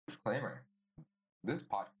Disclaimer. This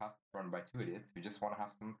podcast is run by two idiots who just want to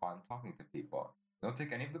have some fun talking to people. Don't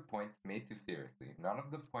take any of the points made too seriously. None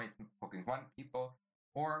of the points poking fun at people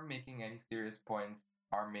or making any serious points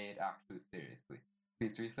are made actually seriously.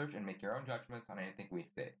 Please research and make your own judgments on anything we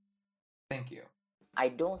say. Thank you. I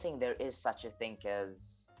don't think there is such a thing as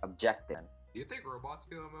objective. Do you think robots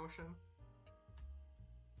feel emotion?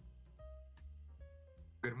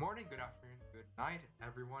 Good morning, good afternoon, good night,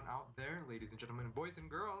 everyone out there, ladies and gentlemen, boys and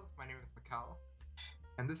girls. My name is Mikael,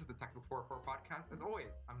 and this is the Technical 44 podcast. As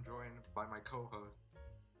always, I'm joined by my co-host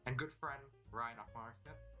and good friend, Ryan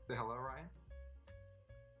Akmarsnet. Say hello, Ryan.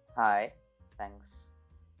 Hi, thanks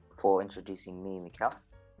for introducing me, Mikael.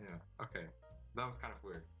 Yeah, okay. That was kind of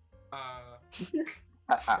weird. That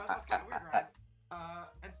was kind of weird, Ryan.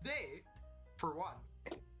 And today, for one,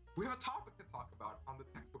 we have a topic to talk about on the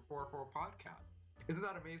Textbook 404 podcast. Isn't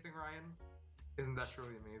that amazing, Ryan? Isn't that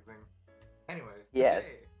truly amazing? Anyways, Yes.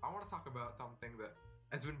 today I want to talk about something that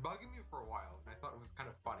has been bugging me for a while, and I thought it was kind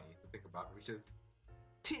of funny to think about, which is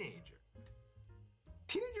teenagers.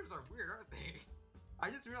 Teenagers are weird, aren't they?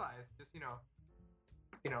 I just realized,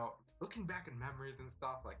 looking back in memories and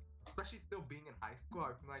stuff, like, especially still being in high school,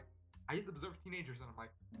 I'm like, I just observe teenagers and I'm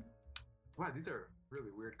like, wow, these are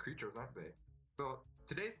really weird creatures, aren't they? So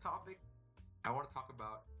today's topic, I want to talk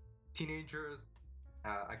about teenagers.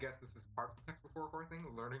 I guess this is part of the Textbook 404 thing,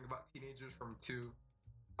 learning about teenagers from two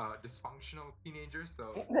dysfunctional teenagers.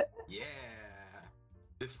 So, yeah,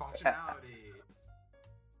 dysfunctionality.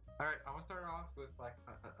 All right, I want to start off with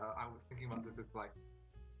I was thinking about this. It's like,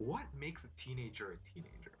 what makes a teenager a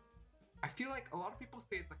teenager? I feel like a lot of people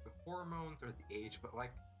say it's like the hormones or the age, but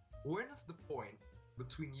like, when is the point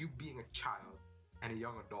between you being a child and a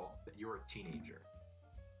young adult that you're a teenager?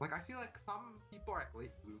 Like, I feel like some people are like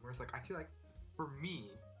late bloomers. Like, I feel like for me,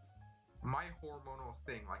 my hormonal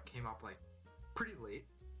thing like came up like pretty late.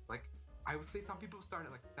 Like, I would say some people started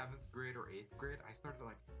like 7th grade or 8th grade. I started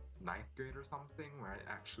like 9th grade or something, where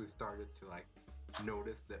I actually started to like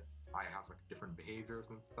notice that I have like different behaviors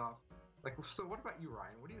and stuff. Like, so what about you,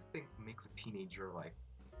 Ryan? What do you think makes a teenager like?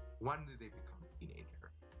 When do they become a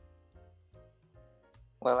teenager?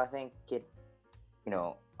 Well, I think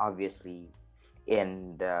obviously,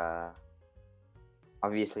 in the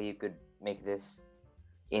obviously you could make this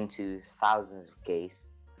into thousands of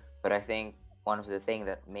cases, but I think one of the things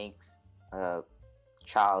that makes a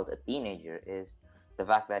child a teenager is the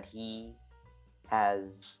fact that he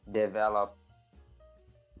has developed,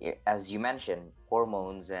 as you mentioned,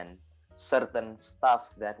 hormones and certain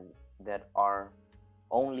stuff that are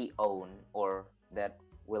only owned or that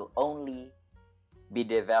will only be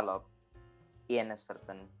developed in a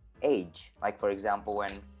certain age. Like, for example,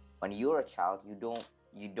 when you're a child, you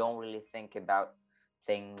don't really think about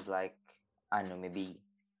things like, I don't know, maybe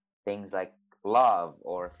things like love,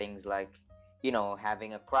 or things like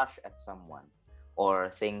having a crush at someone,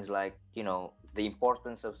 or things like the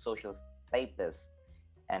importance of social status,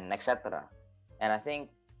 and etc. And I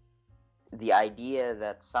think the idea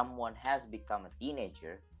that someone has become a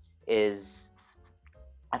teenager is,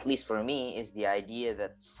 at least for me, is the idea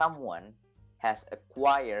that someone has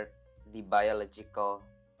acquired the biological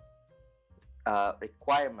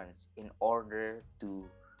requirements in order to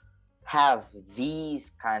have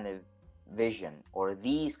these kind of vision or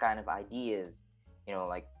these kind of ideas,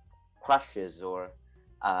 like crushes or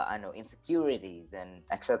I know, insecurities and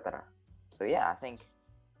etc. So yeah, I think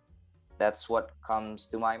that's what comes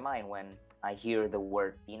to my mind when I hear the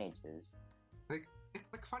word teenagers. Like,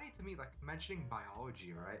 it's like funny to me, like mentioning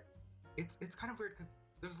biology, right? It's kind of weird because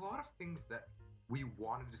there's a lot of things that we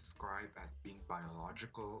want to describe as being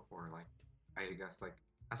biological, or like, I guess, like,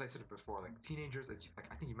 as I said it before, like teenagers, it's like,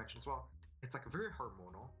 I think you mentioned as well, it's like very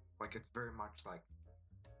hormonal. Like, it's very much like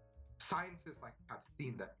scientists like have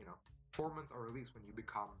seen that hormones are released when you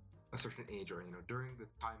become a certain age, or during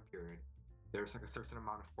this time period, there's like a certain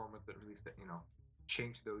amount of hormones that release that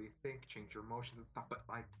change the way you think, change your emotions and stuff. But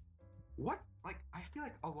like, what, like, I feel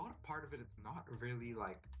like a lot of part of it's not really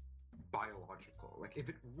like biological. Like, if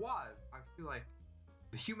it was, I feel like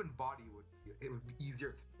the human body would be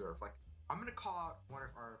easier to observe. Like, I'm gonna call out one of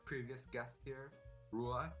our previous guests here,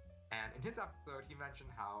 Rua, and in his episode he mentioned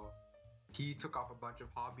how he took up a bunch of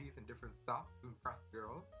hobbies and different stuff to impress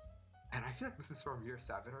girls. And I feel like this is from year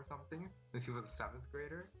 7 or something, since he was a 7th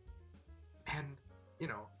grader. And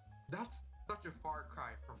that's such a far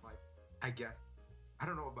cry from, like, I guess, I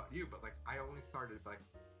don't know about you, but like, I only started like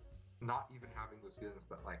not even having those feelings,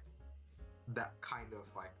 but like that kind of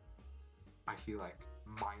like, I feel like,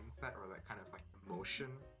 mindset or that kind of like emotion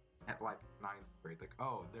at like 9th grade. Like,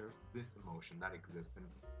 oh, there's this emotion that exists and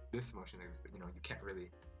this emotion that exists, but you can't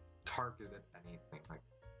really target it at anything. Like,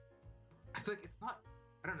 I feel like it's not.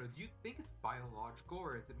 I don't know. Do you think it's biological,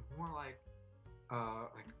 or is it more like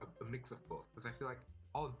a mix of both? Because I feel like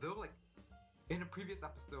although like in a previous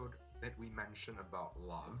episode that we mentioned about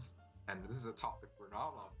love, and this is a topic we're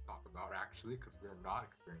not allowed to talk about actually because we're not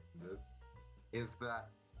experiencing this, is that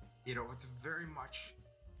it's very much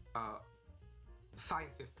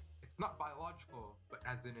scientific. It's not biological, but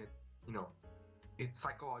as in it's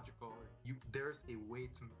psychological. There's a way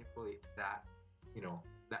to manipulate that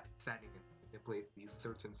setting and manipulate these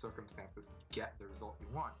certain circumstances to get the result you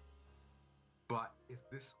want. But is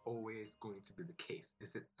this always going to be the case?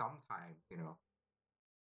 Is it sometimes,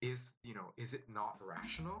 is it not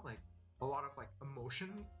rational? Like a lot of like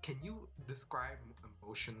emotions. Can you describe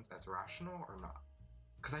emotions as rational or not?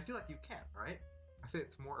 Because I feel like you can't, right? I feel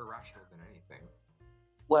it's more irrational than anything.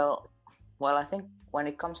 Well, well, I think when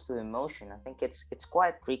it comes to emotion, I think it's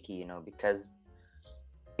quite tricky, because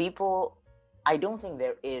people, I don't think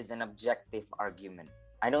there is an objective argument.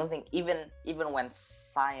 I don't think even when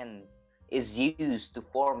science is used to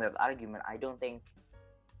form that argument, I don't think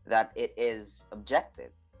that it is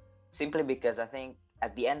objective. Simply because I think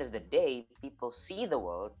at the end of the day, people see the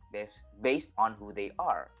world based on who they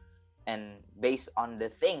are and based on the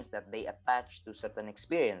things that they attach to certain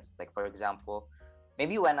experience. Like for example,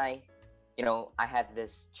 maybe when I had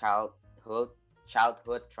this childhood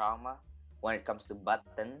trauma when it comes to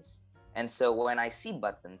buttons, and so when I see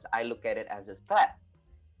buttons, I look at it as a threat.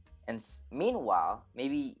 And meanwhile,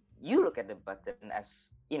 maybe you look at the button as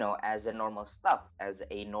as a normal stuff, as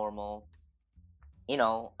a normal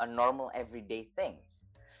everyday things.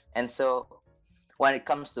 And so when it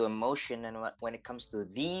comes to emotion and when it comes to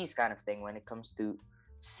these kind of thing, when it comes to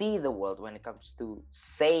see the world, when it comes to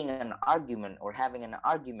saying an argument or having an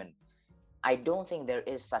argument, I don't think there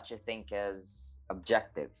is such a thing as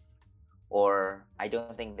objective, or I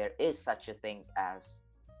don't think there is such a thing as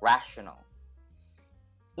rational.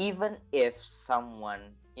 Even if someone,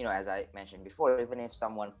 as I mentioned before, even if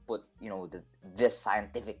someone put this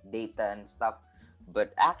scientific data and stuff,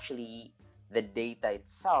 but actually the data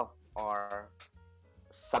itself are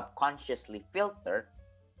subconsciously filtered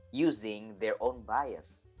using their own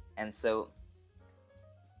bias. And so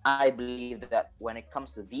I believe that when it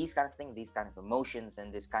comes to these kind of things, these kind of emotions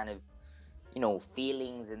and this kind of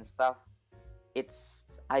feelings and stuff,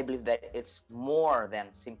 I believe that it's more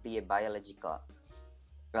than simply a biological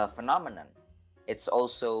phenomenon. It's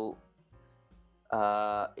also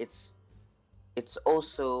it's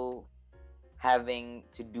also having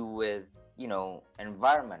to do with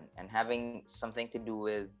environment, and having something to do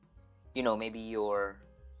with maybe your,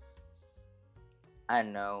 I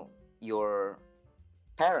don't know, your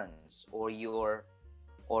parents, or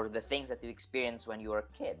the things that you experience when you were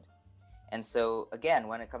a kid. And so again,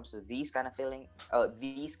 when it comes to these kind of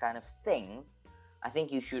these kind of things, I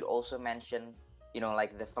think you should also mention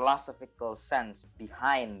like the philosophical sense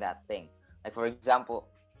behind that thing. Like for example,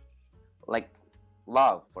 like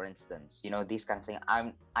love, for instance, these kind of thing.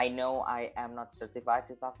 I know I am not certified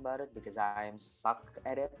to talk about it because I am suck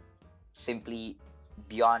at it, simply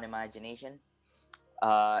beyond imagination.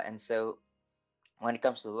 And so when it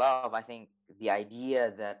comes to love, I think the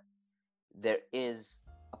idea that there is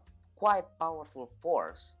a quite powerful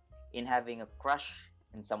force in having a crush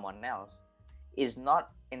in someone else is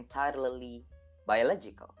not entirely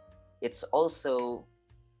biological. It's also,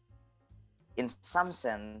 in some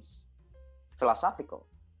sense, philosophical.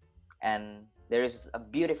 And there is a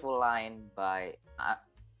beautiful line by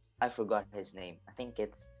I forgot his name. I think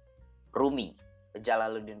it's Rumi,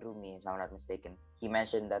 Jalaluddin Rumi, if I'm not mistaken. He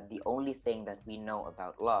mentioned that the only thing that we know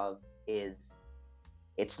about love is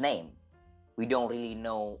its name. We don't really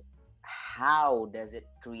know how does it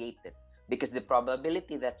create it, because the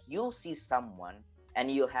probability that you'll see someone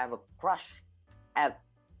and you'll have a crush at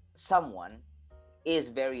someone is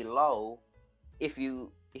very low if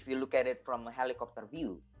you look at it from a helicopter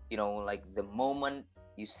view. Like the moment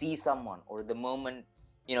you see someone, or the moment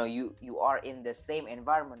you are in the same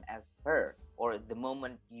environment as her, or the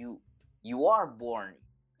moment you are born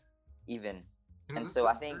even. And This so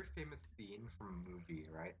I think very famous scene from a movie,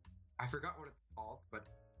 right? I forgot what it's called, but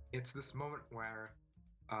it's this moment where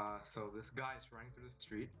so this guy is running through the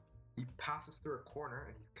street. He passes through a corner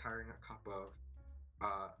and he's carrying a cup of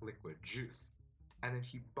liquid juice, and then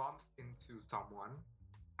he bumps into someone.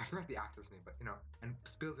 I forgot the actor's name, but and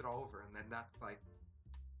spills it all over, and then that's like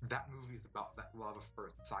that movie is about that love of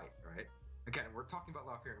first sight, right? Again, we're talking about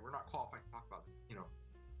love here, and we're not qualified to talk about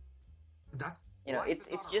that's it's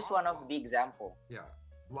just one of the example. Yeah,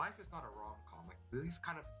 life is not a rom-com. Like these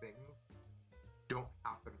kind of things don't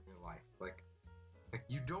happen in your life. Like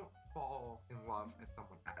you don't fall in love at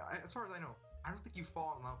someone. As far as I know, I don't think you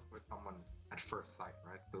fall in love with someone at first sight,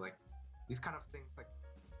 right? So like these kind of things, like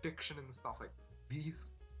fiction and stuff, like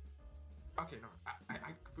these. Okay, no,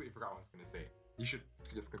 I completely forgot what I was gonna say. You should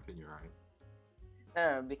just continue, right?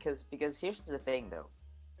 No, because here's the thing though.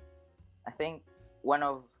 I think one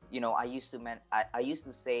of I used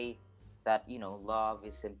to say that love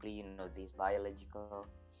is simply this biological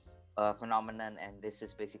phenomenon, and this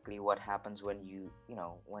is basically what happens when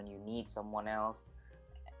when you need someone else,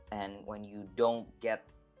 and when you don't get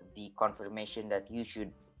the confirmation that you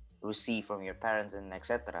should receive from your parents and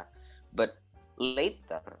etc. But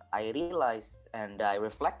later I realized and I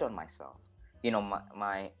reflect on myself,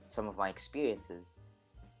 my some of my experiences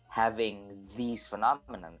having these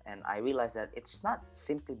phenomenon, and I realized that it's not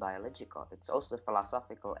simply biological, it's also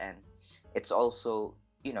philosophical, and it's also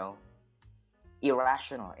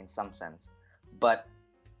irrational in some sense. But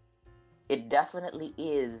it definitely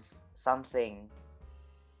is something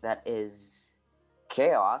that is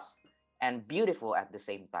chaos and beautiful at the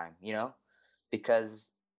same time, because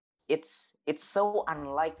it's so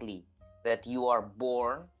unlikely that you are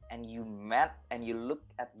born and you met and you look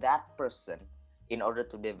at that person in order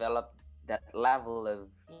to develop that level of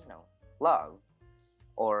love,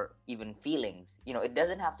 or even feelings. It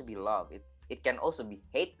doesn't have to be love, it can also be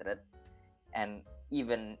hatred, and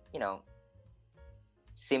even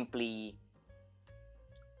simply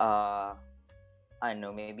uh I don't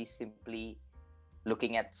know, maybe simply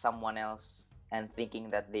looking at someone else and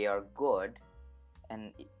thinking that they are good.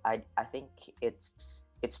 And I think it's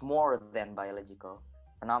more than biological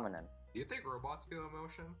phenomenon. Do you think robots feel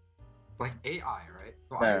emotion? Like AI, right?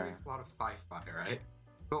 So I Uh, read a lot of sci-fi, right?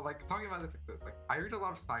 So like talking about this like this, like I read a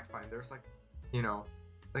lot of sci-fi, and there's like,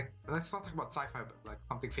 like let's not talk about sci-fi, but like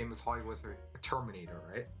something famous Hollywood, like Terminator,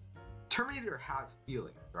 right? Terminator has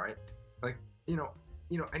feelings, right? Like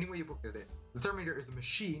any way you look at it, the Terminator is a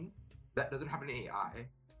machine that doesn't have an AI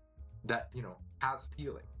that has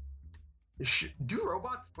feelings. Do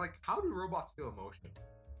robots like how do robots feel emotion?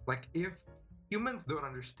 Like if humans don't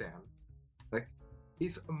understand, like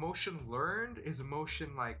is emotion learned? Is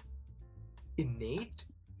emotion like innate?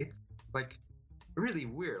 It's like really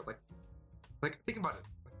weird. Like think about it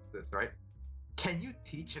like this, right? Can you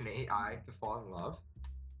teach an AI to fall in love?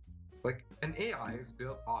 Like an AI is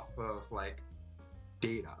built off of like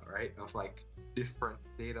data, right? Of like different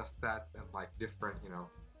data sets and like different,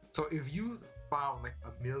 So if you found like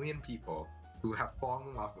 1 million people who have fallen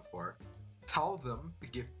in love before, tell them to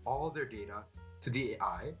give all their data to the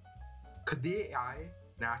AI, could the AI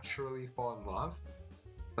naturally fall in love?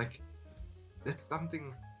 Like, it's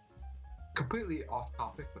something completely off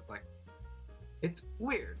topic, but like, it's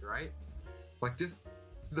weird, right? Like, just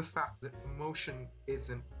the fact that emotion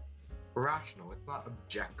isn't rational, it's not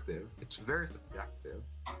objective, it's very subjective.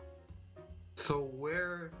 So,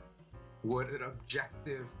 where would an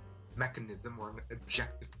objective mechanism or an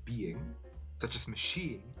objective being, such as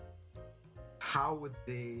machines, how would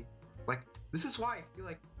they, like, this is why I feel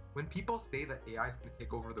like when people say that AI is going to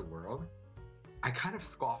take over the world, I kind of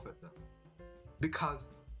scoff at them. Because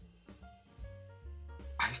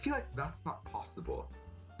I feel like that's not possible.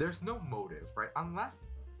 There's no motive, right? Unless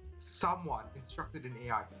someone instructed an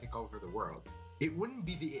AI to take over the world, it wouldn't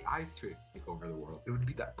be the AI's choice to take over the world. It would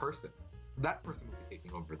be that person. That person would be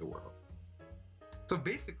taking over the world. So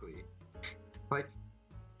basically, like,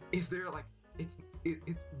 is there like it's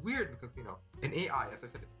weird because an AI, as I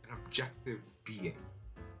said, it's an objective being,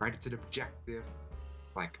 right? It's an objective,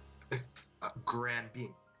 like a grand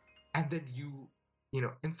being, and then you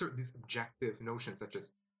insert these objective notions such as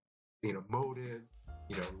motives,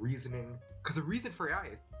 reasoning, because the reason for AI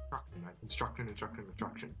is instruction, right?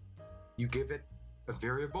 Instruction. You give it a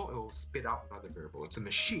variable, it will spit out another variable. It's a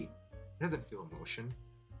machine. It doesn't feel emotion.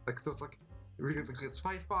 Like so, it's like reading like it's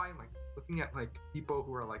sci-fi and like looking at like people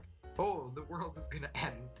who are like, oh, the world is gonna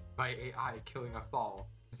end by AI killing us all.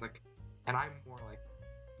 It's like, and I'm more like,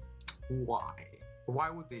 why? Why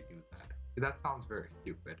would they do that? That sounds very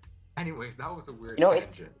stupid. Anyways, that was a weird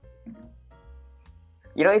tangent.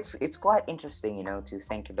 It's quite interesting, to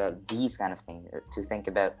think about these kind of things, to think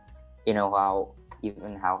about, how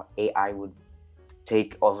even how AI would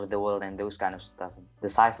take over the world and those kind of stuff, the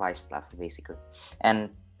sci-fi stuff, basically. And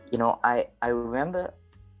I remember,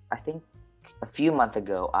 I think a few months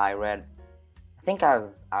ago, I read. I think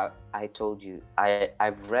I told you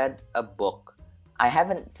I've read a book. I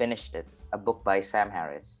haven't finished it. A book by Sam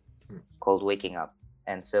Harris called Waking Up.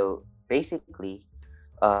 And so basically,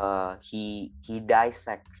 he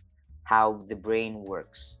dissects how the brain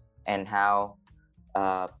works and how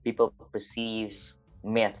people perceive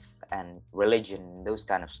myth and religion, those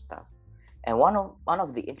kind of stuff. And one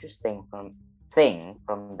of the interesting thing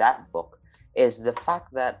from that book is the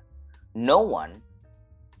fact that no one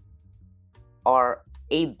are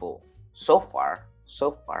able so far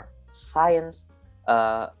science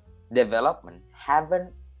uh, development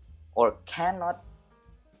haven't or cannot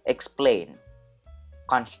explain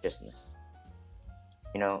consciousness.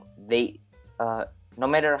 They no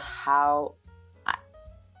matter how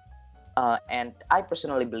and I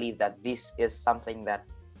personally believe that this is something that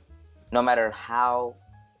no matter how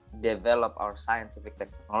developed our scientific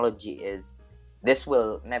technology is, this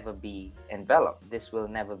will never be enveloped, this will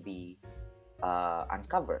never be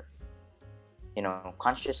uncovered.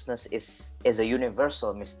 Consciousness is a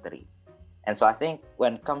universal mystery. And so I think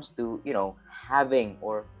when it comes to having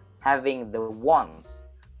the wants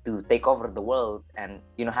to take over the world, and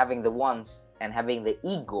having the wants and having the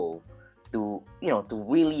ego to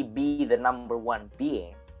really be the number one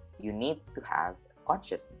being, you need to have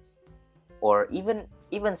consciousness, or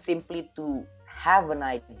even simply to have an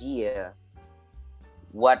idea.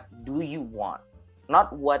 What do you want?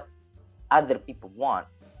 Not what other people want.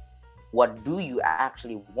 What do you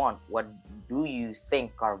actually want? What do you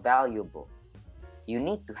think are valuable? You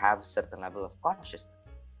need to have a certain level of consciousness.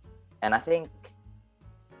 And I think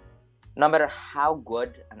no matter how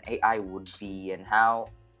good an AI would be and how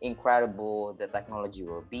incredible the technology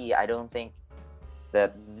will be, I don't think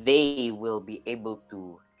that they will be able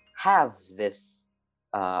to have this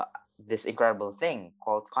incredible thing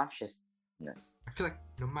called consciousness, I feel like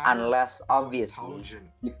no matter unless how obviously intelligent,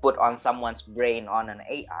 you put on someone's brain on an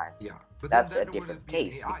AI. yeah, but That's a then would different it be an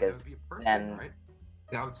case, AI? That because would be a person, then right?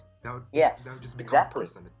 That would yes, just become a exactly.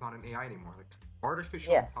 person. It's not an AI anymore. Like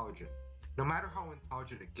artificial Yes, intelligence. No matter how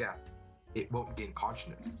intelligent it gets, it won't gain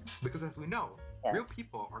consciousness. Because as we know, real yes.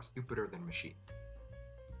 people are stupider than machines.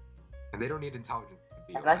 And they don't need intelligence to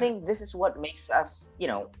be And I alive. think this is what makes us,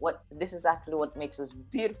 what this is actually what makes us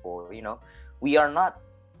beautiful. We are not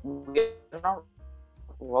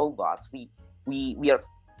robots. We are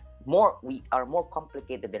more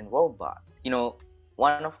complicated than robots.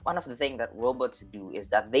 One of the things that robots do is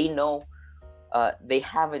that they know, they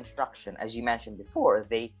have instruction, as you mentioned before.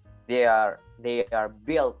 They are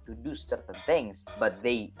built to do certain things, but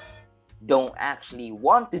they don't actually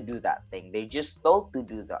want to do that thing. They're just told to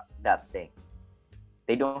do that thing.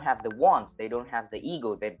 They don't have the wants, they don't have the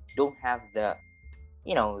ego, they don't have the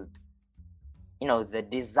you know the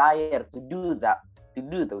desire to do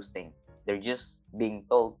those things. They're just being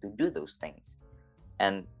told to do those things.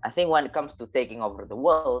 And I think when it comes to taking over the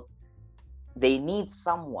world, they need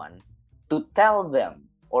someone to tell them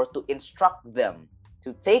or to instruct them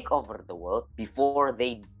to take over the world before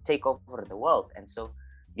they take over the world. And so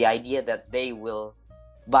the idea that they will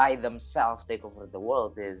by themselves take over the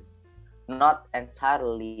world is not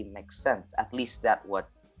entirely makes sense. At least that what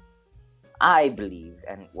I believe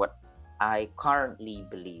and what I currently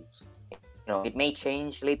believe. It may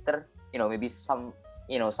change later. Maybe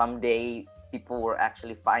someday people will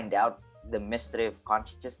actually find out the mystery of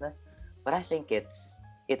consciousness. But I think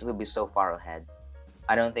it will be so far ahead.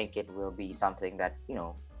 I don't think it will be something that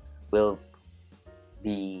will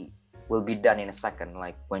be will be done in a second,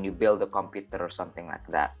 like when you build a computer or something like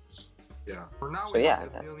that. Yeah. For now, So we yeah,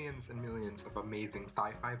 have millions and millions of amazing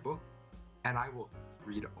sci-fi books, and I will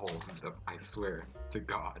read all of them. I swear to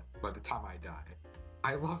God. By the time I die,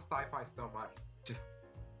 I love sci-fi so much. Just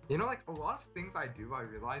like a lot of things I do, I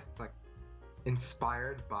realize it's like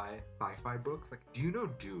inspired by sci-fi books. Like, do you know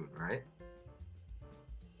Dune, right?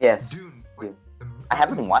 yes, Dune, like dude. I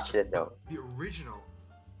haven't watched it the, though. the original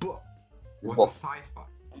book was Book. a sci-fi,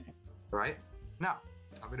 right? Now,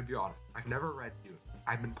 I'm gonna be honest. I've never read Dune.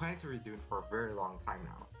 I've been planning to read Dune for a very long time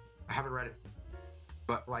now. I haven't read it,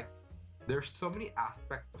 but like, there's so many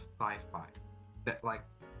aspects of sci-fi that like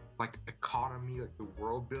economy, like the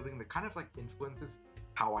world building, that kind of like influences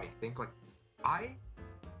how I think. Like, I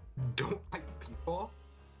don't like people,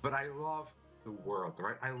 but I love the world,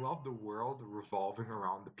 right? I love the world revolving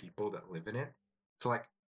around the people that live in it. So like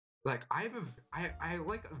I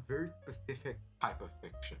like a very specific type of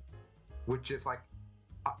fiction, which is like,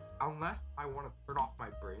 unless I want to turn off my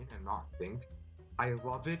brain and not think, I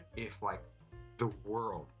love it if like the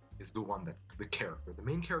world is the one that's the character. The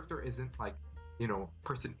main character isn't like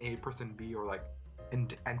person A, person B, or like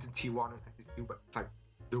entity one and entity two, but it's like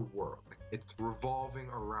the world. Like, it's revolving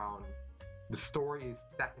around. The story is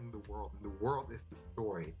set in the world, and the world is the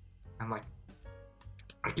story. And like,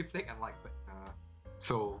 I keep saying and like, but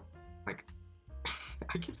so like,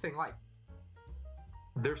 I keep saying like,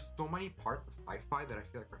 there's so many parts of sci-fi that I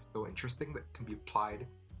feel like are so interesting that can be applied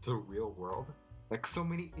to the real world. Like, so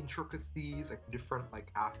many intricacies, like different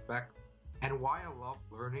like aspects. And why I love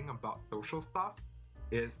learning about social stuff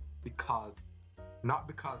is because not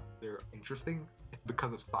because they're interesting. It's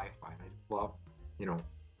because of sci-fi. And I just love, you know,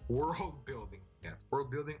 world building. Yes,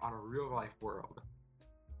 world building on a real life world.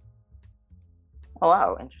 Oh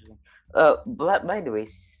wow, interesting. But by the way,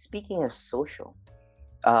 speaking of social,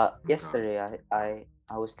 Oh God. yesterday I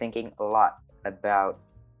was thinking a lot about,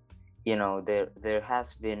 there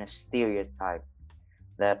has been a stereotype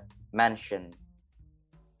that mentioned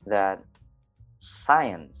that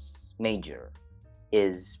science major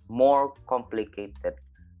is more complicated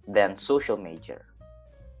than social major.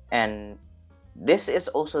 And this is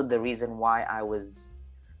also the reason why I was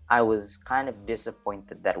kind of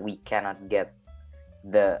disappointed that we cannot get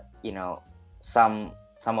the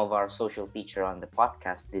some of our social teacher on the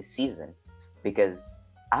podcast this season, because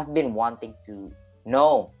I've been wanting to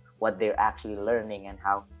know what they're actually learning and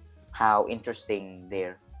how interesting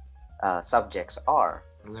their subjects are.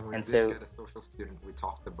 And then we And did so get a social student. We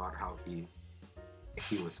talked about how he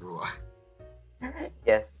was Rua.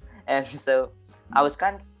 yes, and so I was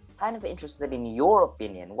kind of interested in your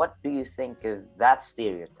opinion. What do you think of that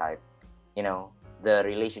stereotype? The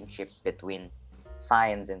relationship between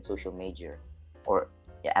science and social major, or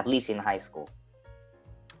yeah, at least in high school.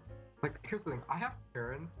 Like, here's the thing. I have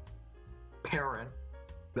parent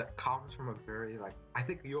that comes from a very, like, I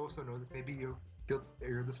think you also know this. Maybe you feel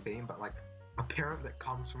you're the same, but like a parent that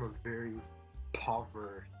comes from a very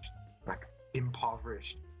impoverished, like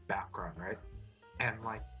impoverished background, right? And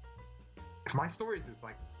like, if my story is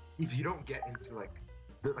like, if you don't get into like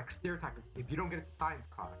the like stereotype is if you don't get into science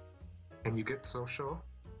class and you get social,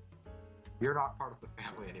 you're not part of the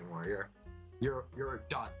family anymore. You're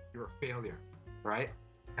done. You're a failure, right?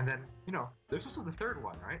 And then there's also the third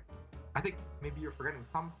one, right? I think maybe you're forgetting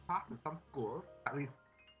some classes, some schools, at least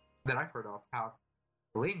that I've heard of, have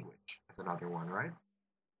language as another one, right?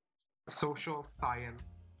 Social science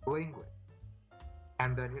language.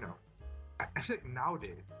 And then I feel like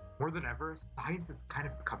nowadays more than ever, science is kind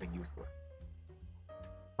of becoming useless.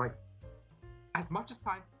 Like, as much as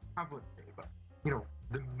science is prevalent today, but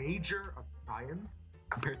the major of science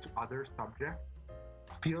compared to other subjects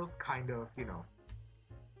feels kind of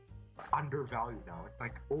undervalued now. It's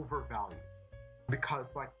like overvalued because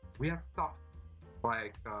like we have stuff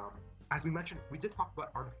like as we mentioned, we just talked about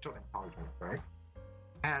artificial intelligence, right?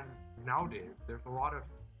 And nowadays there's a lot of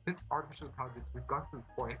since artificial intelligence, we've got to the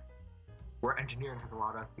point where engineering has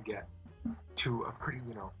allowed us to get to a pretty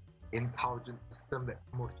intelligent system that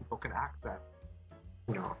most people can access.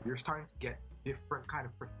 You're starting to get different kind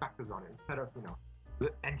of perspectives on it instead of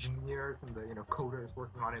the engineers and the coders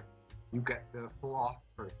working on it. You get the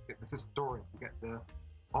philosophers, you get the historians, you get the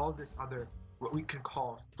all this other what we can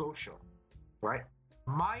call social, right?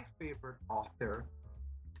 My favorite author,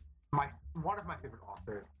 one of my favorite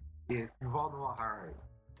authors is Yuval Noah Harari.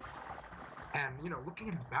 And looking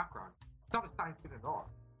at his background, it's not a science student at all.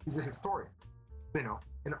 He's a historian. In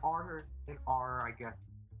our I guess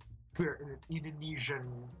we're in an Indonesian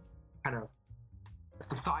kind of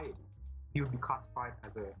society, he would be classified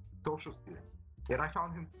as a social student. Yet I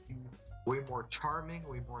found him to be way more charming,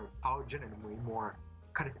 way more intelligent, and way more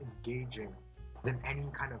kind of engaging than any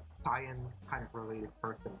kind of science kind of related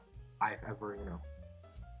person I've ever,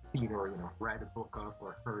 seen or, read a book of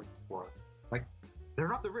or heard before. Like, they're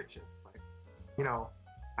not the richest. Like,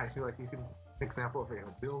 I feel like you can example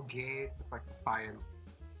of Bill Gates is like a science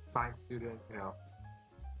student,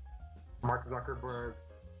 Mark Zuckerberg.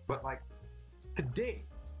 But like today,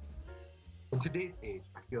 in today's age,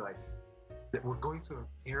 I feel like that we're going to an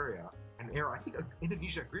era, I think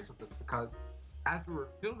Indonesia agrees with this because as we were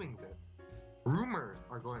filming this, rumors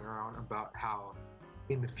are going around about how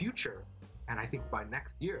in the future, and I think by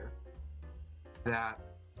next year, that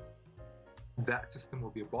system will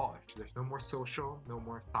be abolished. There's no more social, no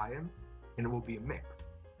more science, and it will be a mix.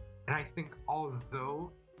 And I think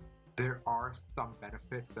although there are some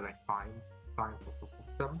benefits that I find science social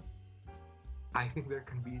system, I think there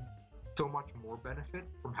can be so much more benefit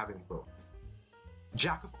from having both.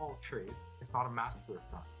 Jack of all trades, it's not a master of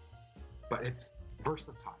none, but it's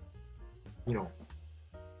versatile.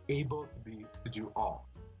 Able to do all.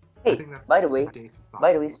 I Hey, think that's by the way, today's society.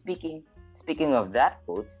 by the way, speaking of that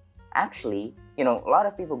quotes, actually, a lot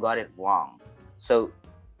of people got it wrong. So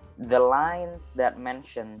the lines that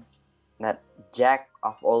mention that Jack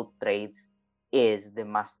of all trades is the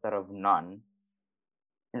master of none,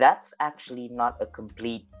 that's actually not a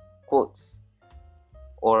complete quote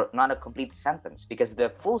or not a complete sentence, because the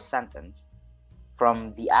full sentence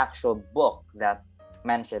from the actual book that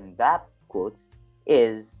mentioned that quote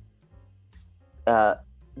is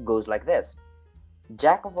goes like this: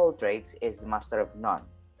 Jack of all trades is the master of none,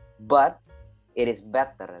 but it is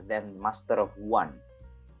better than master of one.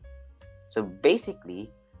 So basically,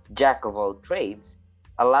 jack of all trades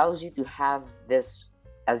allows you to have this,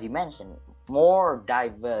 as you mentioned, more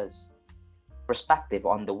diverse perspective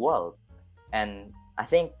on the world. And I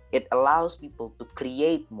think it allows people to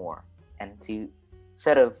create more and to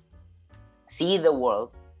sort of see the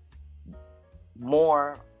world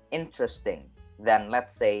more interesting than,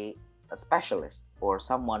 let's say, a specialist or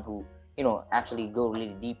someone who, actually go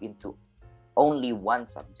really deep into only one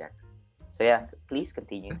subject. So yeah, please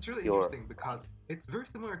continue It's really your interesting because it's very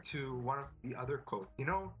similar to one of the other quotes. You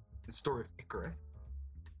know the story of Icarus?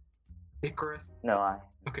 Icarus. no, I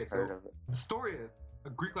Okay, heard so of it. the story is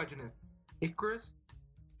a Greek legend is Icarus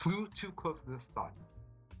flew too close to the sun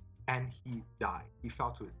and he died. He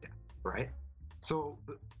fell to his death, right? So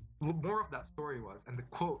the more of that story was, and the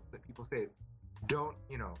quote that people say is, don't,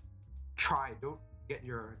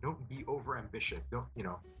 don't be over ambitious.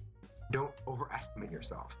 Don't overestimate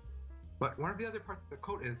yourself. But one of the other parts of the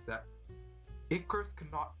quote is that Icarus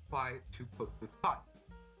could not fly too close to the sun,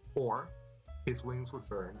 or his wings would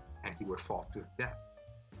burn and he would fall to his death.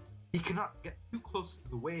 He cannot get too close to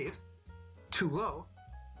the waves, too low,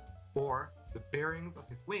 or the bearings of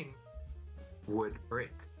his wings would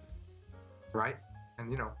break. Right?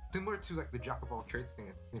 And similar to like the jack of all trades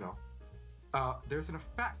thing, there's an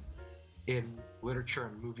effect in literature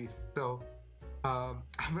and movies. So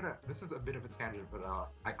this is a bit of a tangent, but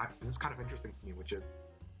this is kind of interesting to me, which is,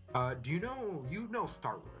 do you know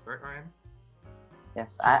Star Wars, right, Ryan?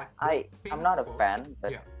 Yes, So, like, I'm famous not a quote- fan,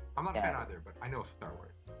 but yeah, I'm not a yeah. fan either, but I know Star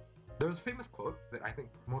Wars. There's a famous quote that I think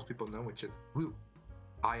most people know, which is, Luke,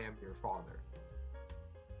 I am your father.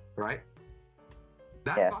 Right?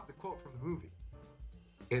 That's Yes. not the quote from the movie.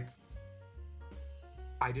 It's,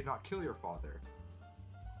 I did not kill your father.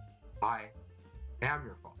 I am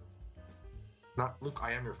your father. Not, Luke,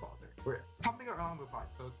 I am your father. Or something along those lines.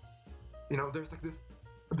 So, there's like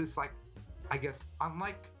this like, I guess,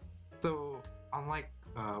 unlike, what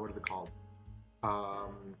are they called?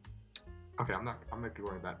 Okay, I'm not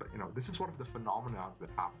ignoring that, but this is one of the phenomena that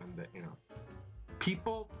happen that,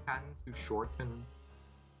 people tend to shorten,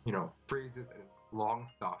 phrases and long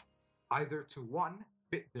stuff, either to one,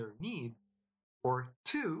 fit their needs, or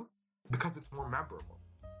two, because it's more memorable.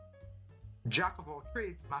 Jack of all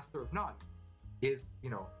trades, master of none is,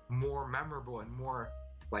 more memorable and more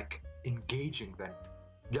like engaging than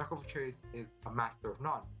Jack of all trades is a master of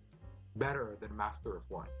none, better than master of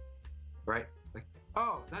one, right? Like,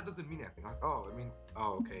 oh, that doesn't mean anything. Like, oh, it means,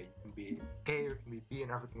 oh, okay, you can be A or you can be B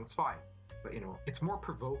and everything's fine. But it's more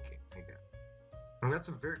provoking, I guess. And that's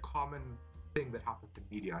a very common thing that happens in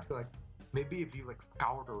media. I feel like maybe if you like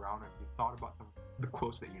scoured around and you thought about some of the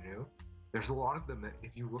quotes that you knew, there's a lot of them that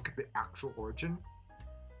if you look at the actual origin,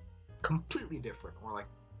 completely different or like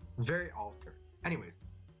very altered. Anyways,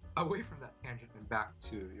 away from that tangent and back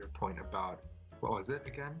to your point about, what was it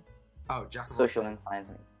again? Oh, Jack of all Social and science.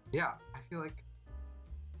 Yeah, I feel like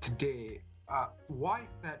today, why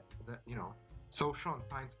that social and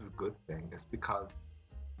science is a good thing is because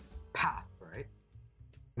path, right?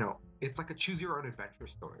 It's like a choose your own adventure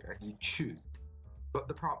story, right? You choose, but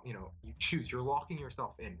the problem, you choose. You're locking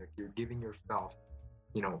yourself in, like you're giving yourself,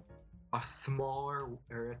 a smaller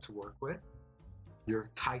area to work with. You're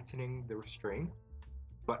tightening the restraint,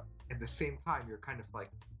 but at the same time, you're kind of like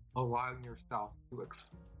allowing yourself to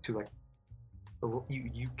like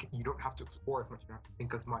you don't have to explore as much, you don't have to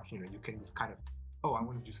think as much, you can just kind of, oh, I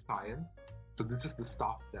want to do science, so this is the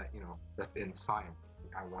stuff that that's in science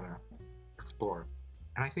I want to explore.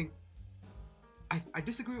 And I think I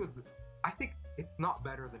disagree with, I think it's not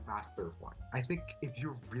better than master of one. I think if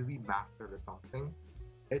you're really mastered at something,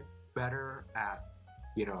 it's better at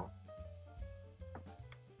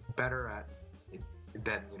it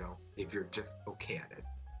than if you're just okay at it.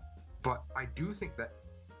 But I do think that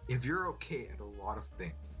if you're okay at a lot of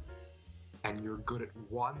things and you're good at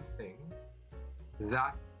one thing,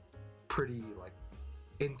 that's pretty, like,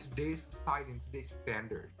 in today's society, in today's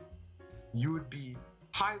standard, you would be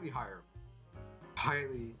highly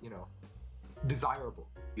desirable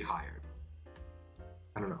to be hired.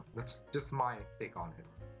 I don't know. That's just my take on it.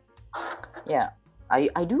 Yeah,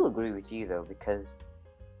 I do agree with you though, because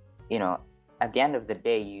at the end of the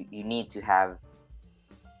day, you need to have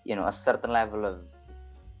a certain level of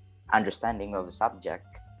understanding of a subject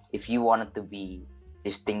if you want it to be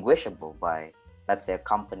distinguishable by, let's say, a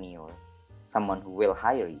company or someone who will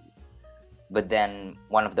hire you. But then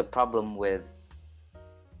one of the problem with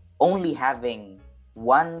only having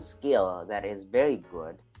one skill that is very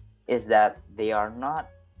good is that they are not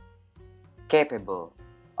capable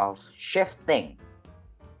of shifting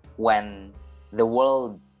when the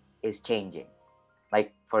world is changing.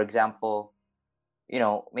 Like, for example,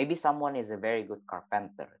 maybe someone is a very good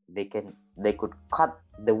carpenter. They could cut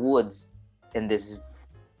the woods in this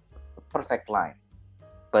perfect line.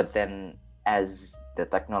 But then as the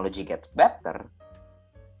technology gets better,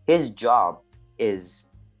 his job is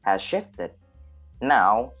has shifted.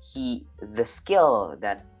 Now the skill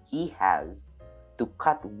that he has to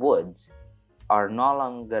cut woods are no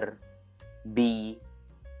longer be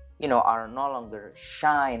are no longer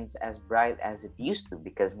shines as bright as it used to,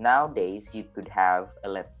 because nowadays you could have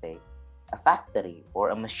let's say a factory or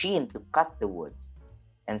a machine to cut the woods.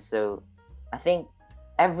 And so I think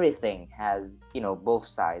everything has both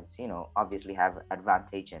sides, obviously have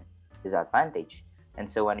advantage and disadvantage. And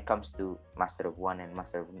so when it comes to master of one and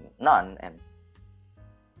master of none, and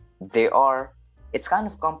they are it's kind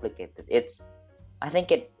of complicated. I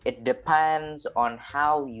think it depends on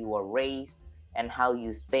how you are raised and how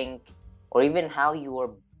you think, or even how you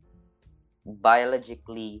are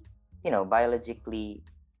biologically biologically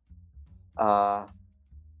uh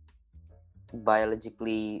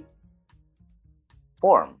biologically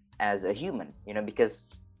formed as a human, because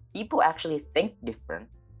people actually think different,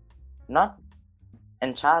 not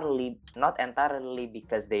entirely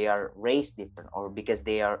because they are raised different, or because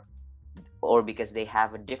they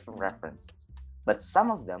have a different references, but some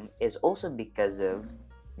of them is also because of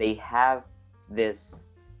they have this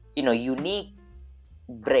unique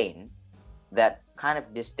brain that kind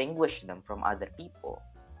of distinguish them from other people.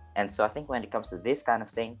 And so I think when it comes to this kind of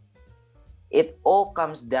thing, it all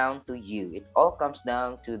comes down to you. It all comes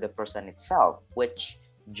down to the person itself, which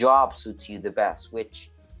job suits you the best,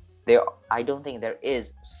 which I don't think there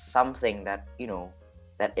is something that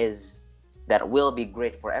that will be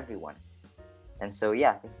great for everyone. And so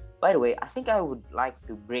yeah, by the way, I think I would like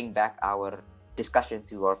to bring back our discussion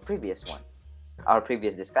to our previous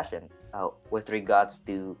discussion with regards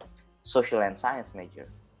to social and science major.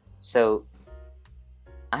 So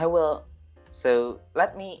I will so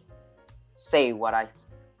say what I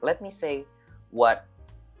let me say what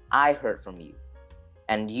I heard from you,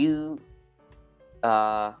 and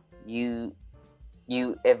uh you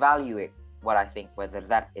you evaluate what I think, whether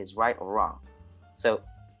that is right or wrong. So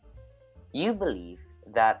you believe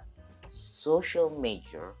that social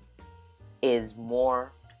major is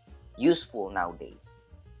more useful nowadays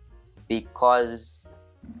because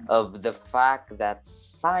of the fact that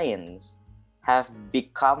science have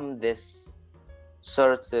become this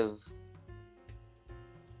sort of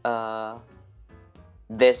uh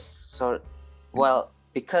this sort well,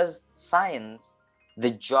 because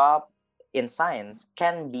the job in science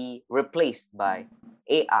can be replaced by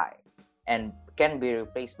AI and can be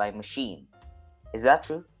replaced by machines. Is that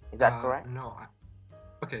true? Is that correct? No.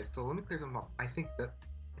 Okay, so let me clear them up. I think that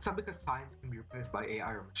it's not because science can be replaced by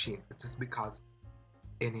AI or machines. It's just because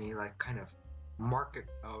in a like kind of market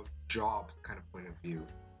of jobs kind of point of view,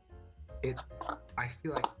 I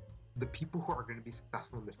feel like the people who are going to be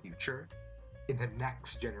successful in the future, in the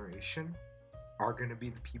next generation, are going to be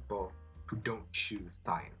the people who don't choose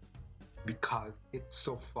science, because it's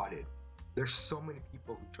so flooded. There's so many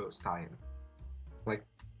people who chose science. Like,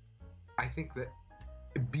 I think that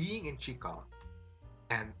being in Chica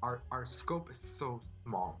and our scope is so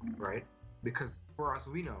small, right? Because for us,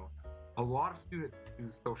 we know a lot of students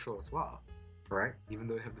choose social as well, right? Even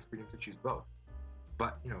though they have the freedom to choose both.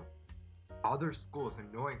 But other schools,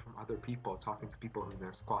 and knowing from other people, talking to people in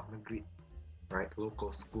their squad negri, right,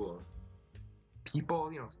 local schools,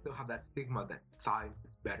 people still have that stigma that science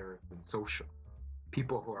is better than social.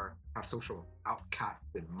 People who have social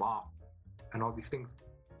outcasted, mocked, and all these things.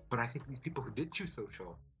 But I think these people who did choose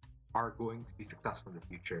social are going to be successful in the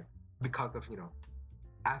future because of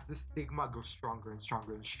as the stigma goes stronger and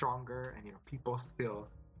stronger and stronger, and people still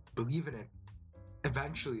believe in it.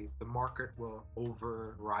 Eventually, the market will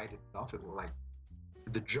override itself. It will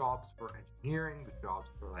the jobs for engineering, the jobs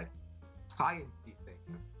for sciencey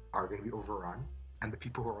things are going to be overrun, and the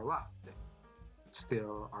people who are left that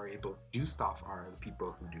still are able to do stuff are the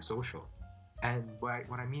people who do social. And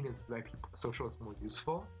what I mean is why social is more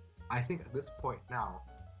useful. I think at this point now,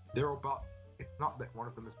 it's not that one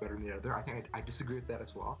of them is better than the other. I think I disagree with that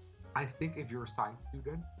as well. I think if you're a science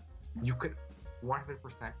student, you could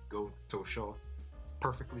 100% go social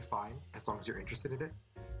perfectly fine as long as you're interested in it.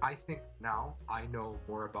 I think now I know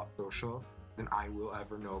more about social than I will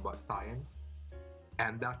ever know about science.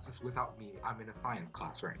 And that's just without me. I'm in a science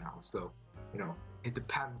class right now. So, it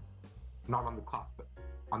depends not on the class, but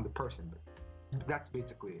on the person. But that's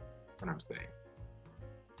basically what I'm saying.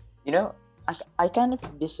 I kind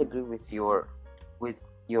of disagree with your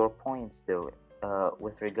points though,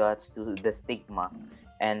 with regards to the stigma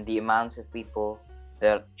and the amounts of people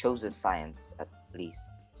that chooses science at least.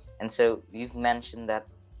 And so you've mentioned that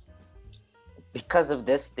because of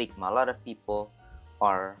this stigma, a lot of people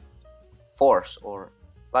are forced, or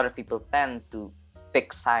a lot of people tend to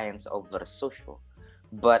pick science over social.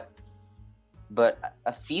 But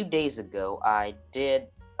a few days ago, I did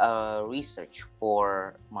research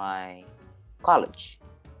for my college,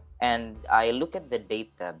 and I look at the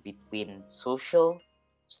data between social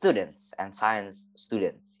students and science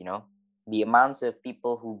students. The amounts of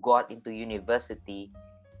people who got into university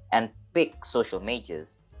and pick social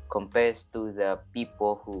majors compares to the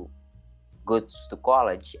people who goes to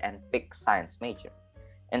college and pick science major.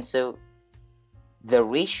 And so the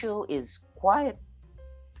ratio is quite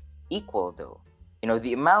equal, though.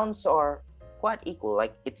 The amounts are quite equal,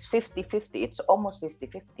 like it's 50-50. It's almost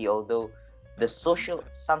 50-50, although the social,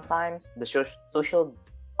 sometimes the social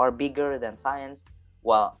are bigger than science,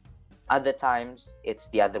 while other times it's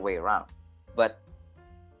the other way around.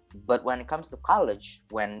 But when it comes to college,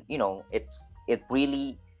 when it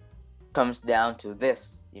really comes down to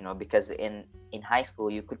this, because in high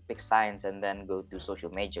school you could pick science and then go to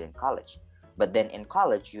social major in college, but then in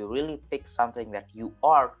college you really pick something that you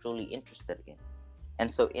are truly interested in.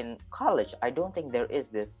 And so in college, I don't think there is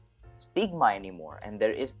this stigma anymore, and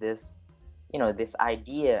there is this this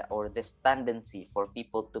idea or this tendency for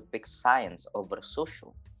people to pick science over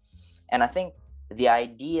social. And I think the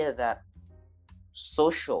idea that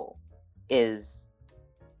social is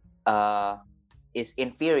uh is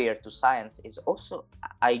inferior to science is also,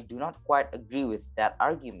 I do not quite agree with that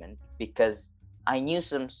argument, because I knew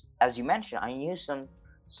some, as you mentioned, I knew some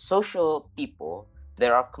social people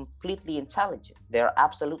that are completely intelligent. They're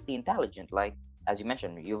absolutely intelligent, like, as you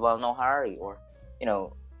mentioned, Yuval Noah Harari, or you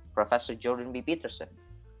know Professor Jordan B. Peterson,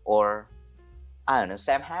 or I don't know,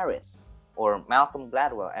 Sam Harris, or Malcolm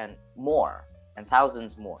Gladwell, and more, and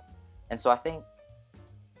thousands more. And so I think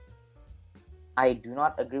I do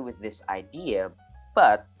not agree with this idea,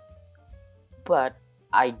 but but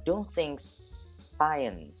I don't think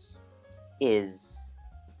science is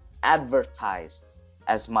advertised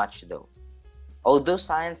as much, though. Although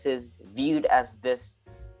science is viewed as this,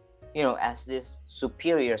 as this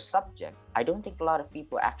superior subject, I don't think a lot of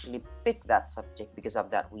people actually pick that subject because of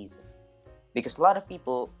that reason. Because a lot of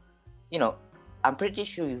people, you know, I'm pretty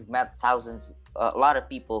sure you've met thousands, a lot of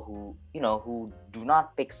people who, who do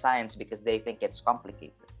not pick science because they think it's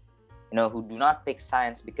complicated, who do not pick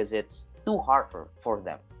science because it's too hard for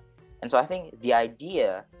them. And so I think the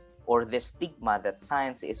idea, or the stigma, that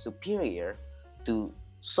science is superior to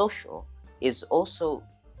social is also,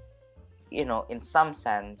 in some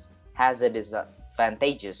sense, has a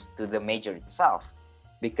disadvantageous to the major itself,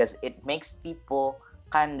 because it makes people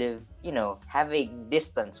kind of, have a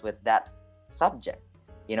distance with that subject,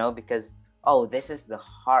 because, oh, this is the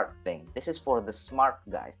hard thing. This is for the smart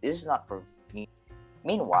guys. This is not for me. I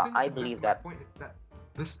Meanwhile, think I that's believe exactly my that, point. It's that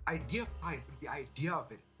this idea of science, the idea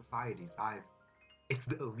of it, society's eyes, it's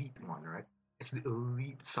the elite one, right? It's the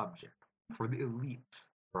elite subject for the elites,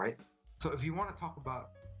 right? So if you want to talk about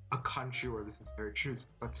a country where this is very true,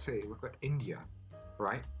 let's say look at India,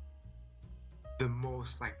 right? The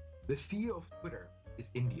most, like, the CEO of Twitter is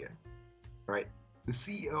Indian, right? The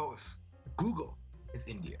CEO of Google is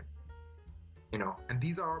Indian, and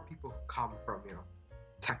these are people who come from,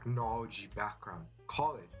 technology backgrounds,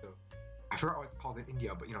 college. So I forgot what it's called in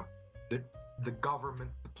India, but the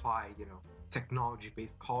government supply,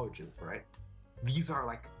 technology-based colleges, right? These are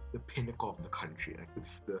like the pinnacle of the country. Like, this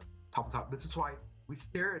is the top of the top. This is why we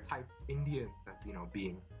stereotype Indians as,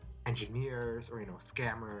 being engineers or,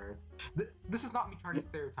 scammers. This is not me trying to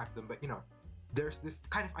stereotype them, but there's this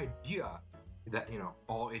kind of idea that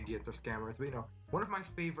all Indians are scammers. But one of my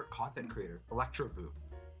favorite content creators, Electroboo,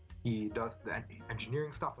 he does the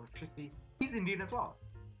engineering stuff, electricity. He's Indian as well,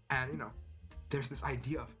 and there's this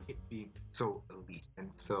idea of it being so elite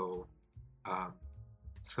and so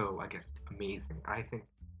I guess amazing. I think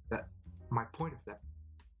that my point is that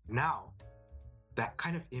now that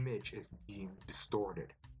kind of image is being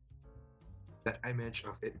distorted. That image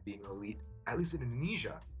of it being elite, at least in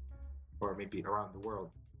Indonesia, or maybe around the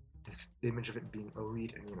world, this image of it being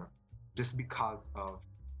elite, and just because of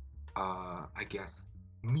I guess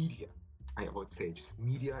media, I would say just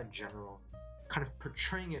media in general, kind of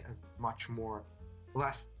portraying it as much more,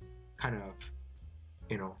 less kind of,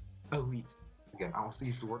 elite. Again, I also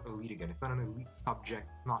use the word elite again. It's not an elite subject,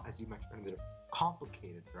 not, as you mentioned, they're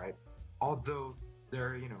complicated, right? Although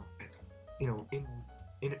they're, it's, in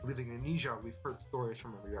living in Indonesia, we've heard stories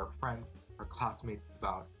from our friends, our classmates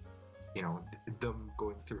about, them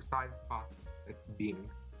going through science class, like, being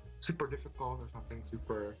super difficult or something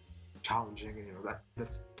super challenging, and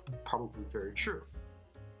that's probably very true.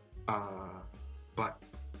 But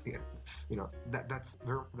it's, that's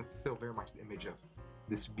still very much the image of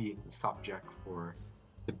this being the subject for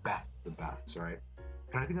the best, right?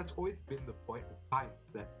 And I think that's always been the point of science,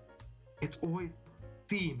 that it's always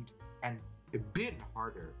seemed and been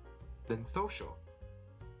harder than social,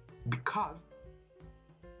 because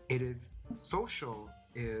it is social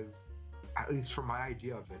is, at least from my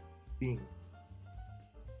idea of it, being,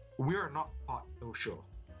 we are not taught social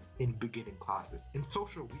in beginning classes. In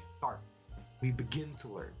social, we begin to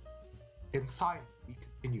learn. In science, we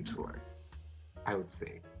continue to learn, I would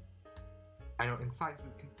say. I know in science,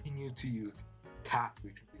 we continue to use tasks,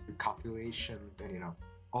 we continue to do calculations, and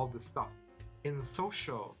all this stuff. In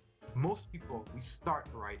social, most people, we start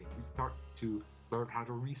writing, we start to learn how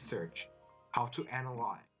to research, how to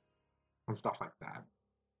analyze, and stuff like that.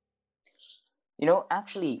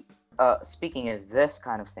 Actually, speaking of this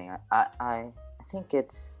kind of thing, I think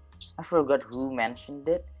I forgot who mentioned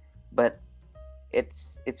it, but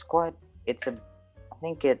it's quite it's a I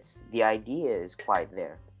think it's the idea is quite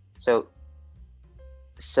there. So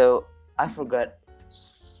I forgot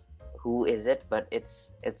who is it, but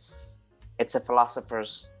it's a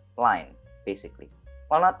philosopher's line, basically.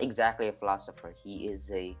 Well, not exactly a philosopher. He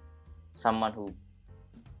is someone who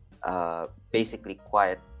basically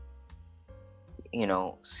quite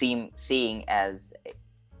seeing as,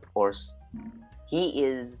 or he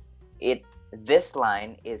is it this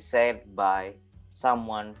line is said by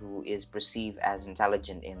someone who is perceived as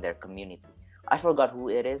intelligent in their community. I forgot who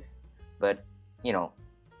it is, but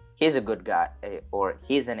he's a good guy, or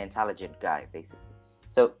he's an intelligent guy, basically.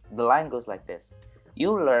 So the line goes like this: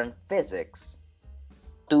 you learn physics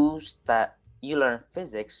to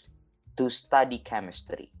study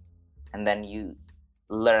chemistry, and then you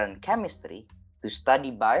learn chemistry to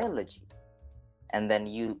study biology, and then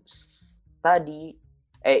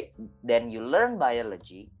then you learn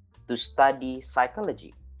biology to study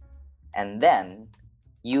psychology, and then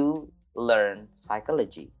you learn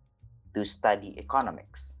psychology to study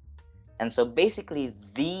economics. And so basically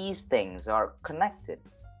these things are connected.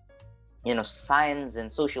 Science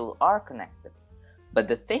and social are connected. But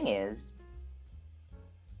the thing is,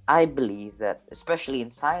 I believe that especially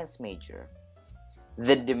in science major,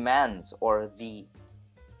 the demands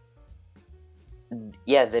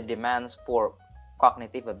for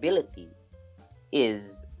cognitive ability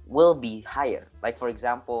will be higher. Like, for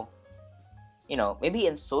example, maybe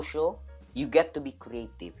in social you get to be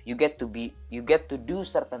creative, you get to do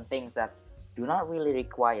certain things that do not really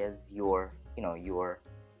requires your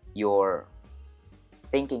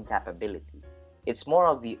thinking capability. It's more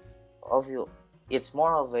of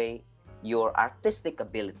your artistic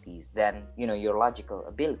abilities than your logical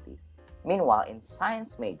abilities. Meanwhile, in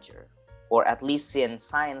science major, or at least in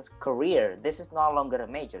science career, this is no longer a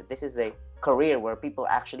major. This is a career where people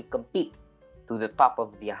actually compete to the top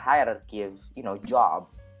of the hierarchy of job,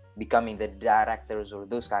 becoming the directors or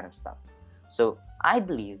those kind of stuff. So I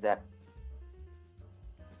believe that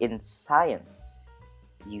in science,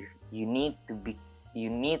 you need to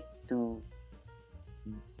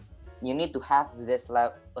have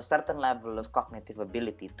a certain level of cognitive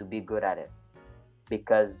ability to be good at it,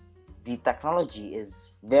 because the technology is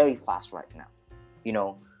very fast right now.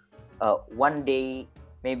 One day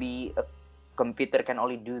maybe a computer can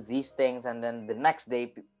only do these things, and then the next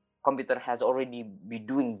day computer has already be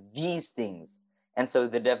doing these things. And so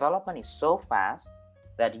the development is so fast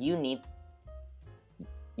that you need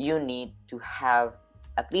to have,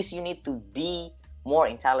 at least you need to be more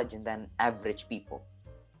intelligent than average people.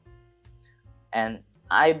 And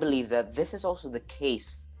I believe that this is also the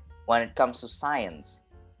case when it comes to science.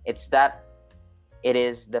 It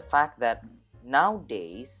is the fact that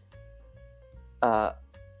nowadays the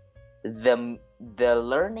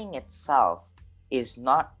learning itself is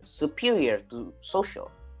not superior to social,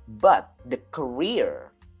 but the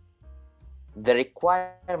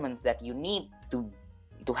requirements that you need to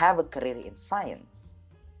have a career in science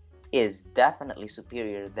is definitely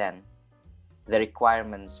superior than the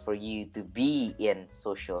requirements for you to be in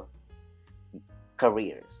social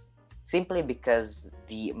careers, simply because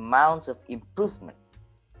the amounts of improvement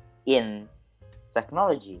in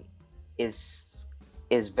technology is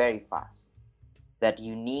very fast, that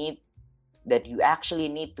you actually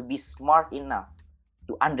need to be smart enough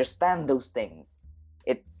to understand those things.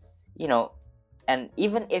 And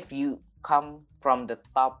even if you come from the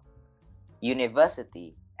top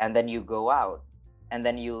university and then you go out and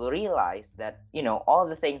then you realize that all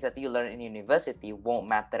the things that you learn in university won't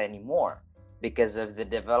matter anymore, because of the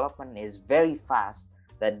development is very fast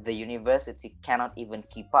that the university cannot even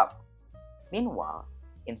keep up. Meanwhile,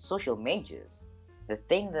 in social majors, the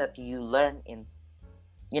thing that you learn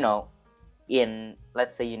in,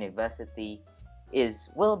 let's say, university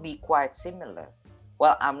will be quite similar.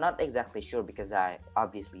 Well, I'm not exactly sure because I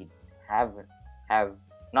obviously have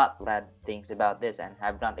not read things about this and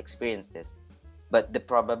have not experienced this. But the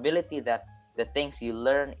probability that the things you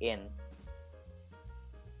learn in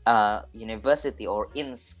university or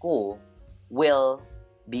in school will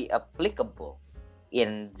be applicable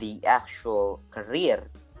in the actual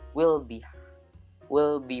career will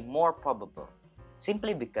be more probable,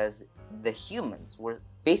 simply because the humans were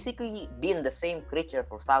basically being the same creature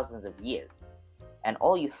for thousands of years, and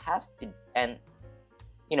all you have to, and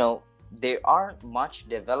there aren't much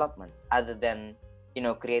developments other than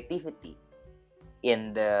creativity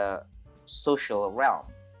in the social realm.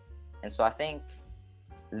 And so I think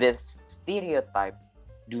this stereotype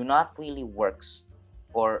do not really works,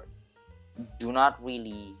 or do not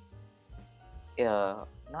really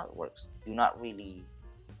not works do not really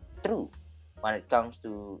true when it comes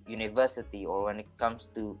to university or when it comes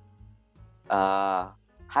to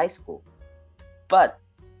high school. But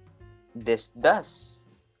this does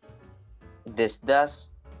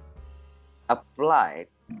apply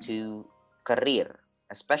to career,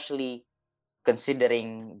 especially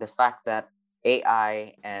considering the fact that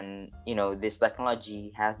AI and this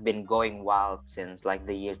technology have been going wild since like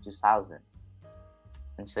the year 2000.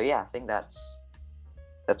 And so yeah, I think that's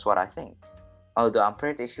what I think. Although I'm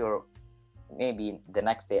pretty sure maybe the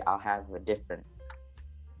next day I'll have a different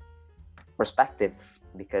perspective,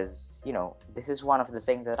 because this is one of the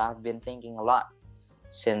things that I've been thinking a lot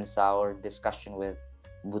since our discussion with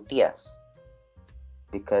Butias.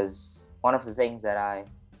 Because one of the things that I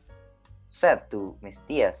said to Miss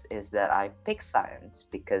Diaz is that I picked science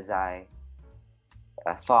because I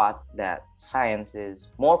thought that science is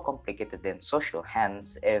more complicated than social.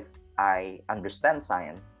 Hence, if I understand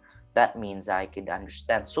science, that means I could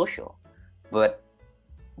understand social. But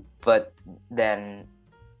then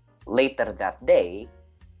later that day,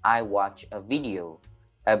 I watched a video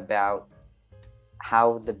about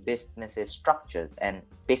how the business is structured, and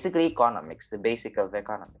basically economics, the basic of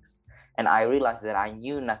economics. And I realized that I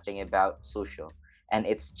knew nothing about social, and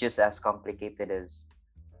it's just as complicated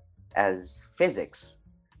as physics.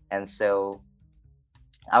 And so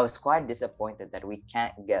I was quite disappointed that we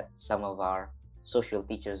can't get some of our social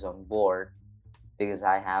teachers on board, because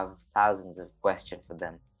I have thousands of questions for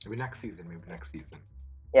them. Maybe next season.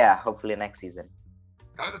 Yeah, hopefully next season.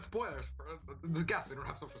 Oh, that's spoilers for the guests. We don't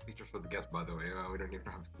have social teachers for the guests, by the way. We don't even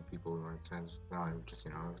have the people who are attend. Just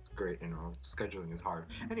it's great. Scheduling is hard.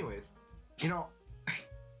 Anyways, I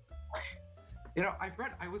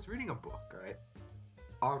was reading a book, right?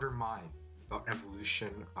 Outer Mind, about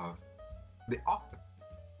evolution of the octopus.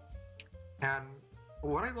 And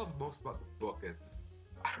what I love most about this book is,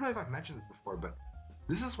 I don't know if I've mentioned this before, but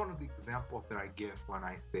this is one of the examples that I give when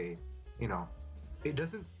I say, it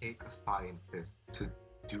doesn't take a scientist to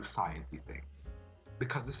do sciencey thing,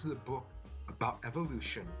 because this is a book about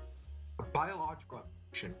evolution, a biological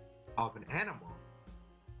evolution of an animal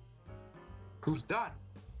who's done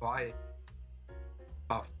by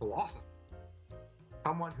a philosopher,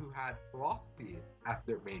 someone who had philosophy as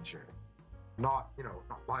their major, not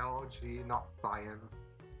biology, not science,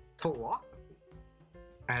 philosophy.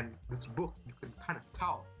 And this book, you can kind of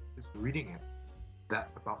tell just reading it, that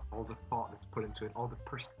about all the thought that's put into it, all the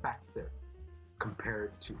perspective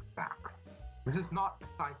compared to facts. This is not a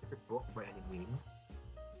scientific book by any means,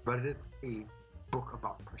 but it is a book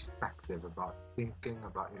about perspective, about thinking,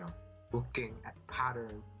 about looking at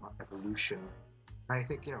patterns, about evolution. And I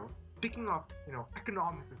think speaking of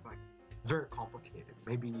economics is like very complicated.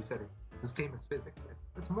 Maybe you said it's the same as physics.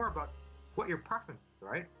 It's more about what your preference is,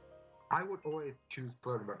 right? I would always choose to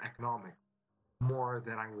learn about economics more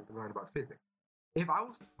than I would learn about physics. If I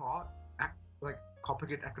was taught like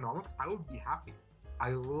complicated economics, I would be happy. I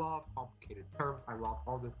love complicated terms. I love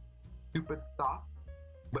all this stupid stuff.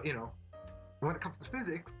 But when it comes to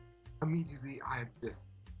physics, immediately I just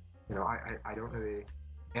I don't know the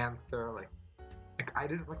answer. Like I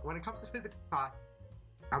didn't when it comes to physics class,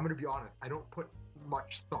 I'm gonna be honest, I don't put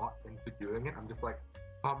much thought into doing it. I'm just like,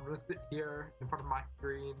 I'm gonna sit here in front of my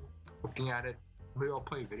screen, looking at it. Maybe I'll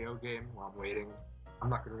play a video game while I'm waiting. I'm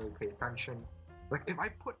not gonna really pay attention. Like if I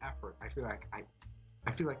put effort, I feel like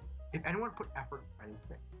if anyone put effort in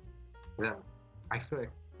anything, then I feel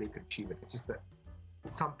like they could achieve it. It's just that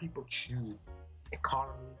some people choose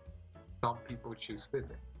economy, some people choose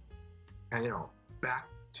physics. And back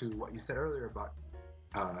to what you said earlier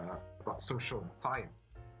about social and science,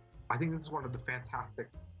 I think this is one of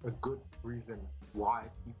a good reason why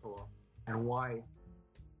people and why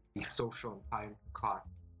the social and science class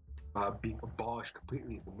being abolished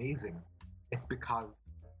completely is amazing. It's because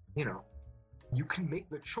you can make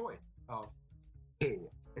the choice of, hey,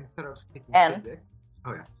 instead of taking And physics,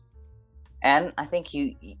 oh yeah, I think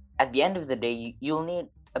at the end of the day, you'll need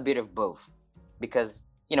a bit of both, because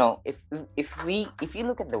if you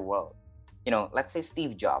look at the world, let's say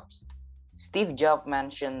Steve Jobs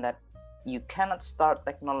mentioned that you cannot start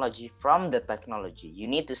technology from the technology. You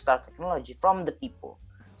need to start technology from the people.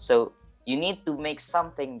 So you need to make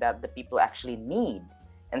something that the people actually need,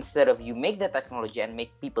 instead of you make the technology and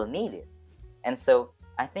make people need it. And so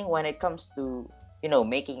I think when it comes to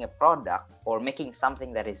making a product or making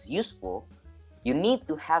something that is useful, you need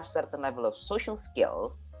to have certain level of social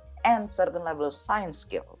skills and certain level of science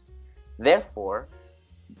skills. Therefore,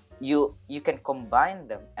 you can combine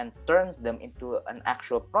them and turns them into an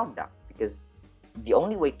actual product, because the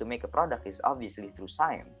only way to make a product is obviously through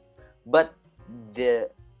science. But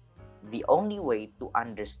the only way to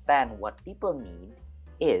understand what people need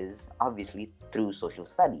is obviously through social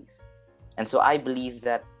studies. And so I believe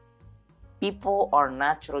that people are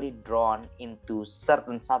naturally drawn into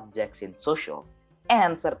certain subjects in social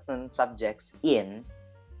and certain subjects in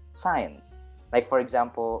science. Like, for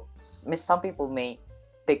example, some people may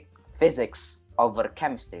pick physics over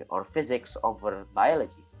chemistry or physics over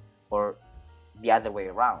biology, or the other way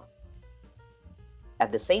around.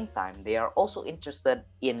 At the same time, they are also interested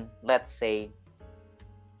in, let's say,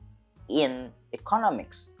 in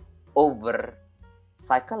economics over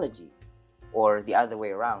psychology, or the other way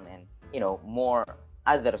around, and more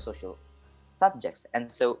other social subjects.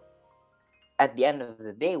 And so at the end of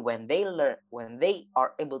the day, when they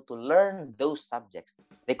are able to learn those subjects,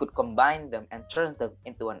 they could combine them and turn them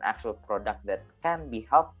into an actual product that can be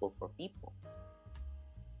helpful for people.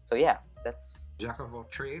 So yeah, that's jack of all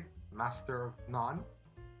trades, master of none,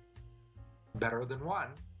 better than one.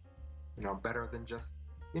 Better than just.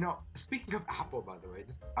 Speaking of Apple, by the way,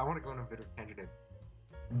 I want to go on a bit of tangent.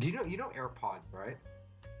 Do you know AirPods, right?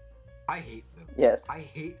 I hate them. yes. I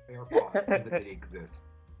hate AirPods and that they exist.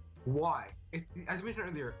 Why? It's, as we mentioned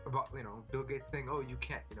earlier, about Bill Gates saying, oh, you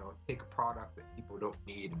can't take a product that people don't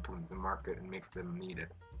need and put it in the market and make them need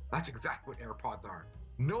it. That's exactly what AirPods are.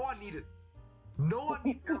 No one needed. No one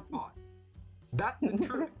needs AirPods. That's the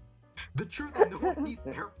truth. The truth is no one needs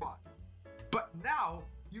AirPods. But now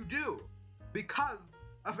you do, because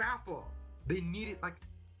of Apple. They need it. Like,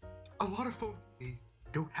 a lot of phones, they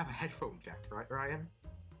don't have a headphone jack, right, Ryan?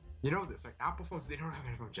 You know this, like Apple phones, they don't have a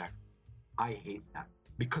headphone jack. I hate that,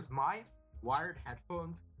 because my wired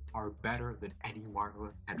headphones are better than any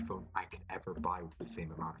wireless headphone I could ever buy with the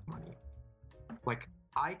same amount of money. Like,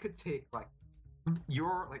 I could take like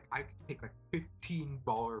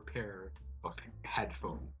 $15 pair of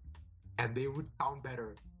headphones, and they would sound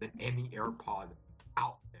better than any AirPod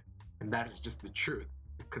out there. And that is just the truth,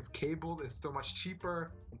 because cable is so much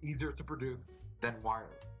cheaper and easier to produce than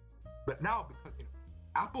wireless. But now, because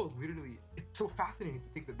Apple literally, it's so fascinating to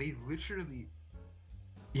think that they literally,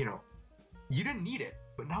 you didn't need it,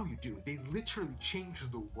 but now you do. They literally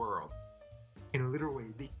changed the world in a literal way.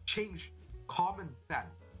 They changed common sense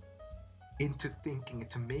into thinking,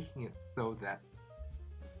 into making it so that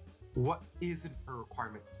what isn't a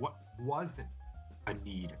requirement, what wasn't a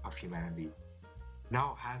need of humanity,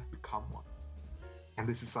 now has become one. And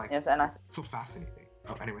this is like, Yes, and so fascinating.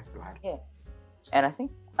 Oh, anyways, go ahead. yeah, and I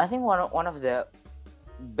think one of the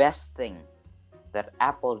best thing that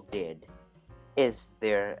Apple did is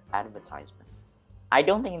their advertisement. I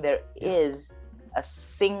don't think there is a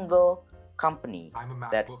single company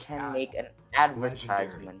that can make an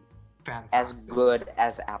advertisement as good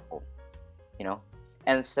as Apple,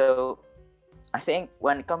 And so I think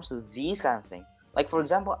when it comes to these kind of things, like for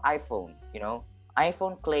example, iPhone,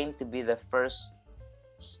 iPhone claimed to be the first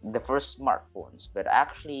smartphones, but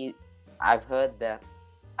actually I've heard that,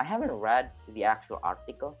 I haven't read the actual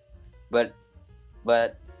article, but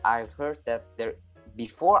I've heard that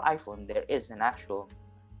before iPhone there is an actual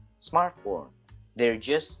smartphone. They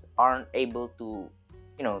just aren't able to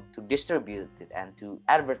to distribute it and to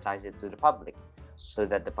advertise it to the public, so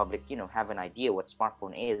that the public have an idea what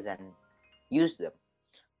smartphone is and use them.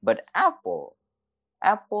 But Apple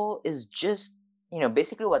is just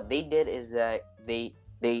basically what they did is that they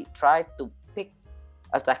tried to pick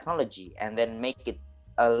a technology and then make it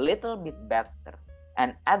a little bit better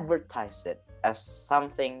and advertise it as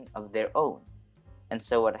something of their own. And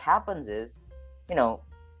so what happens is,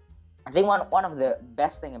 I think one of the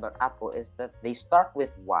best thing about Apple is that they start with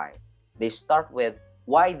why. They start with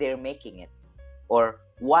why they're making it, or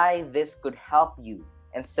why this could help you,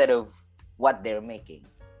 instead of what they're making,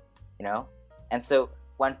 And so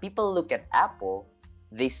when people look at Apple,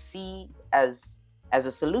 they see as a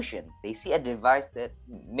solution. They see a device that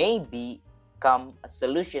may become a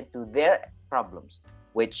solution to their problems,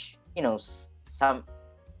 which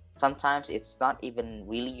sometimes it's not even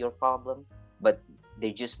really your problem, but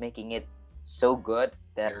they're just making it so good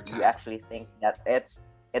that Air you tag. actually think that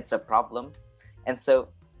it's a problem. And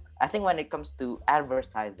so I think when it comes to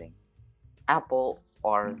advertising, Apple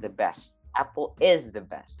are the best. Apple is the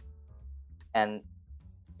best. And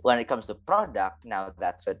when it comes to product, now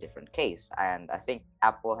that's a different case. And I think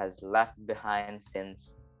Apple has left behind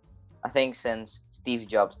since Steve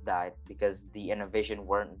Jobs died, because the innovation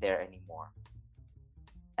weren't there anymore.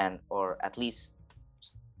 And or at least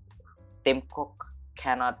Tim Cook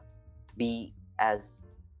cannot be as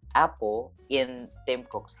Apple in Tim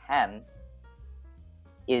Cook's hand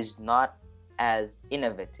is not as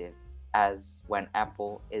innovative as when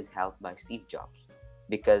Apple is held by Steve Jobs.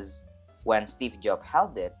 Because when Steve Jobs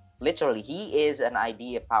held it, literally he is an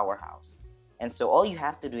idea powerhouse. And so all you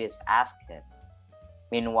have to do is ask him.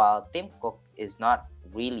 Meanwhile, Tim Cook is not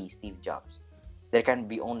really Steve Jobs. There can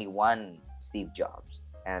be only one Steve Jobs,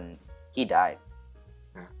 and he died.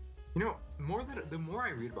 Yeah. The more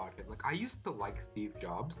I read about him, like I used to like Steve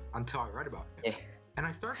Jobs until I read about him. And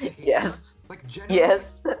I started to hate him. Yes. Like genuinely,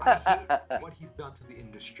 Yes. I hate what he's done to the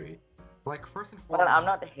industry. Like first and Well, foremost. I'm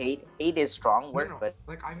not hate. Hate is strong word, No. but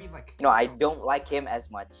Like I mean, like I don't like him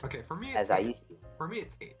as much Okay, for me it's as I hate. used to. For me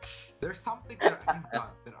it's hate. There's something that he's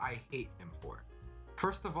done that I hate him for.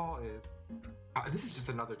 First of all, is this is just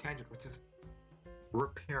another tangent, which is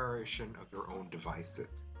reparation of your own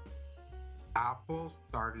devices. Apple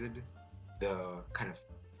started the kind of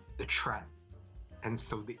the trend, and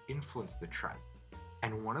so they influenced the trend.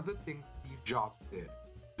 And one of the things Steve Jobs did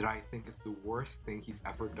that I think is the worst thing he's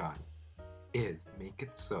ever done is make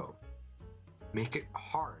it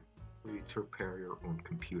hard for you to repair your own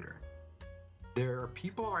computer. There are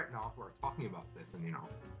people right now who are talking about this and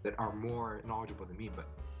that are more knowledgeable than me, but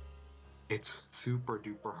it's super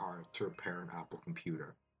duper hard to repair an Apple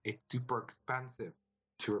computer. It's super expensive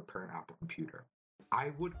to repair an Apple computer.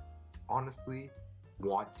 I would honestly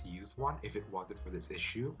want to use one if it wasn't for this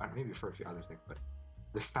issue, and maybe for a few other things, but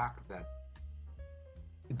the fact that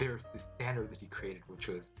there's this standard that he created, which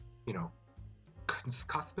was,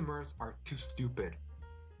 customers are too stupid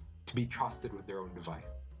to be trusted with their own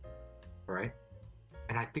device, right?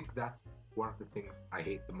 And I think that's one of the things I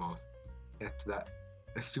hate the most. It's that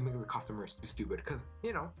assuming the customer is too stupid, because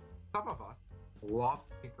some of us love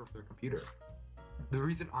to tinker with their computer. The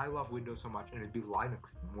reason I love Windows so much, and it'd be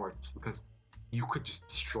Linux more, it's because you could just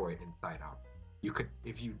destroy it inside out. You could,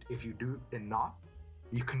 if you do enough,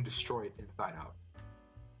 you can destroy it inside out.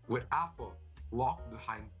 With Apple, locked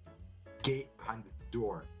behind this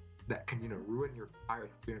door that can ruin your entire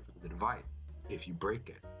experience with the device if you break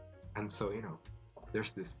it. And so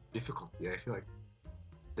there's this difficulty. I feel like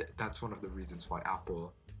that's one of the reasons why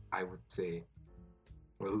Apple, I would say,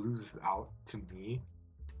 loses out to me,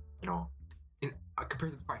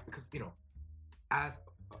 compared to the price. Because as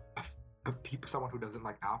someone who doesn't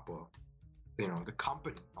like Apple, the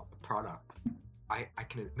company, not the products, I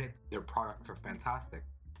can admit their products are fantastic.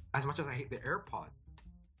 As much as I hate the AirPods,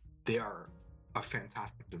 they are a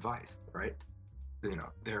fantastic device, right?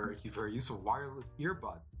 They're very useful. Wireless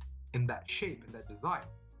earbuds in that shape, in that design,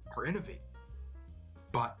 are innovative.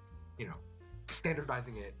 But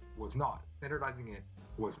standardizing it was not. Standardizing it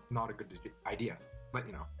was not a good idea. But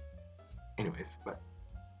anyways. But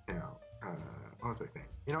what was I saying?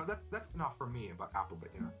 That's enough for me about Apple.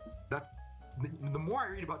 But that's the more I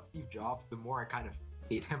read about Steve Jobs, the more I kind of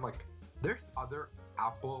hate him. Like there's other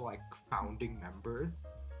Apple founding members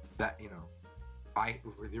that I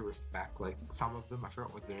really respect. Like some of them, I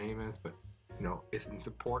forgot what their name is, but is in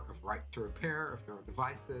support of right to repair of your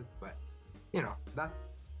devices. But that's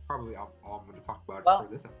probably all I'm going to talk about for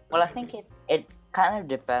this episode. Well, I think it kind of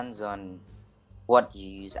depends on what you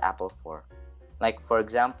use Apple for. Like for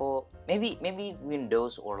example, maybe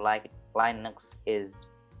Windows or Linux is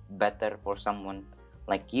better for someone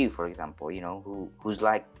like you, for example, who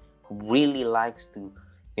really likes to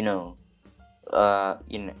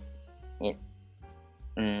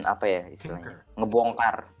apa ya istilahnya,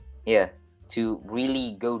 ngebongkar, to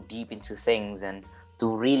really go deep into things and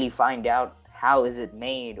to really find out how is it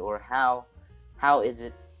made, or how does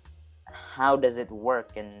it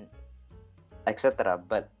work, and etc.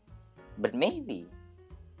 But maybe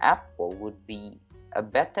Apple would be a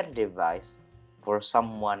better device for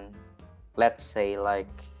someone, let's say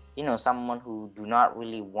someone who do not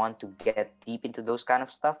really want to get deep into those kind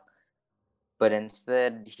of stuff, but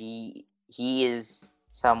instead he is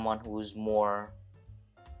someone who's more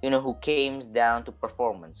who comes down to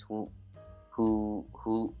performance, who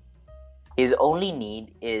his only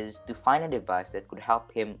need is to find a device that could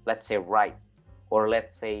help him, let's say write, or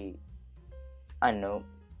let's say I don't know,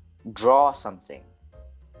 draw something.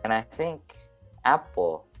 And I think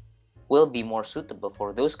Apple will be more suitable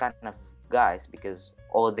for those kind of guys because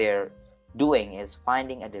all they're doing is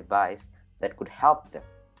finding a device that could help them.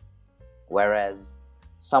 Whereas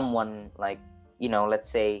someone like, let's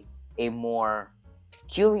say a more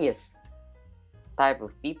curious type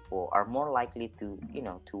of people are more likely to,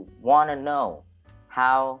 to want to know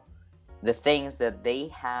how the things that they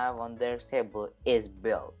have on their table is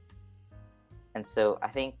built. And so I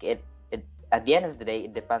think it at the end of the day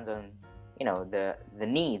it depends on, the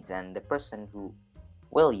needs and the person who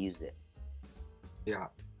will use it. Yeah.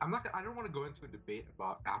 I don't want to go into a debate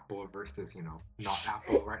about Apple versus, not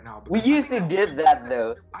Apple right now. We Because I used think to that's did that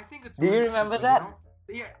though. I think it's Do you really remember stupid, that?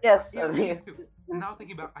 Yeah. Yes, Yeah, I we think used to. And now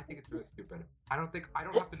thinking about, I think it's really stupid. I don't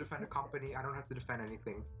have to defend a company. I don't have to defend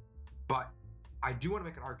anything. But I do want to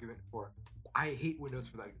make an argument for. I hate Windows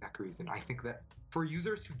for that exact reason. I think that for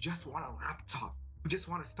users who just want a laptop, who just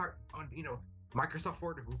want to start on, Microsoft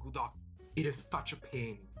Word or Google Doc, it is such a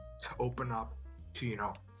pain to open up, to,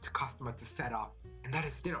 to customize, to set up, and that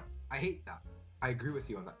is, I hate that. I agree with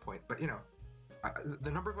you on that point. But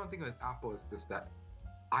the number one thing with Apple is just that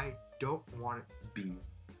I don't want it to be.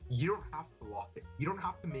 You don't have to lock it. You don't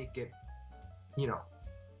have to make it,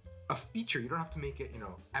 a feature. You don't have to make it,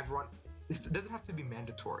 everyone. It doesn't have to be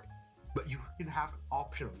mandatory, but you can have it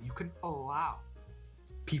optional. You can allow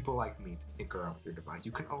people like me to tinker around with your device.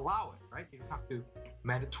 You can allow it, right? You don't have to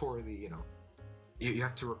mandatorily, you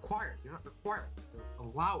have to require it. You're not required to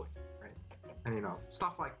allow it, right? And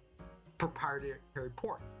stuff like proprietary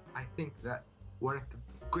port. I think that one of the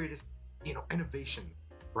greatest, innovations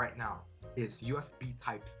right now is USB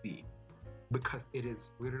Type-C, because it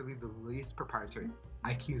is literally the least proprietary.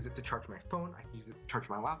 I can use it to charge my phone. I can use it to charge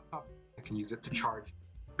my laptop. I can use it to charge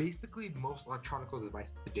basically most electronic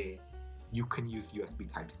devices today. You can use USB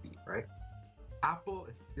Type-C, right? Apple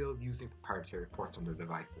is still using proprietary ports on their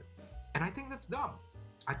devices, and I think that's dumb.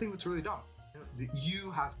 I think that's really dumb. The EU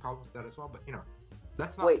has problems with that as well, but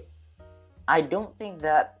that's not. Wait, I don't think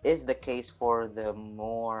that is the case for the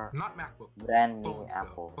more Not MacBook. brand new Phones,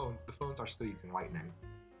 Apple. though. The phones are still using Lightning.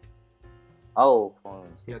 Oh,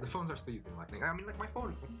 phones. Yeah, the phones are still using Lightning. I mean, like my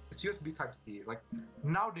phone, it's USB Type-C. Like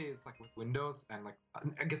nowadays, like with Windows and like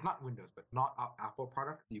I guess not Windows, but not Apple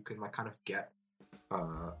products, you can like kind of get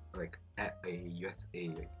like a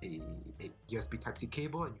USB Type-C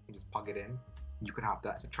cable, and you can just plug it in. You can have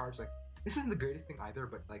that to charge. Like this isn't the greatest thing either,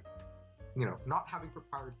 but like not having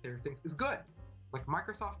proprietary things is good. Like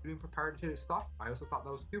Microsoft doing proprietary stuff, I also thought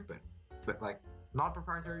that was stupid. But like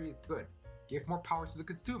non-proprietary is good. Give more power to the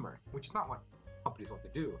consumer, which is not what companies want to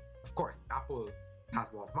do. Of course, Apple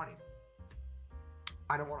has a lot of money.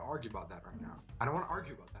 I don't want to argue about that right now. I don't want to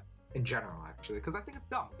argue about that in general, actually, because I think it's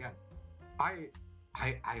dumb. Again, I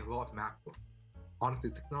love MacBook. Honestly,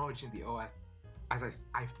 the technology in the OS,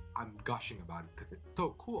 I'm gushing about it because it's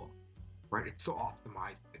so cool, right? It's so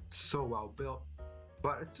optimized, it's so well built,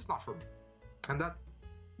 but it's just not for me. And that's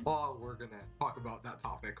all we're gonna talk about that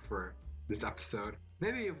topic for this episode.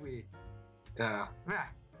 Maybe if we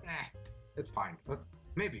it's fine. Let's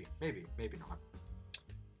maybe not.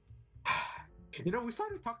 We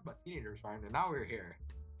started to talk about teenagers, Ryan, and now we're here.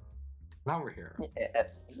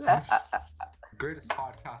 Greatest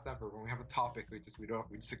podcast ever. When we have a topic, we just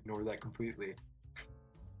ignore that completely.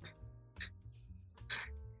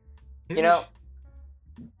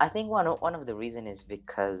 I think one of the reason is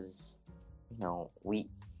because we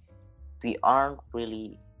aren't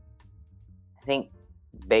really, I think,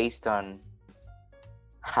 based on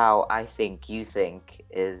how I think you think,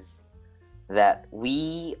 is that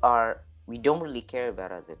we don't really care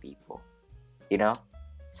about other people,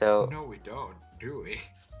 so no, we don't, do we?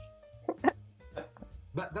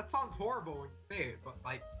 that sounds horrible when you say it, but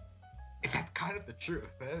like that's kind of the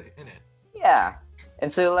truth, isn't it? Yeah.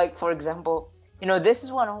 And so, like, for example, this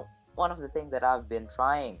is one of the things that I've been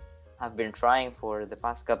trying for the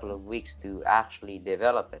past couple of weeks to actually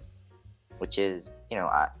develop it, which is,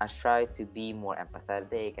 I try to be more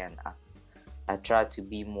empathetic, and I try to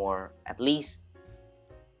be more, at least,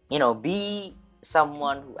 be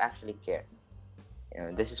someone who actually cares.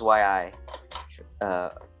 This is why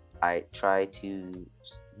I try to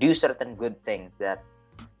do certain good things that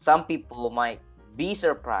some people might be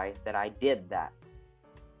surprised that I did that.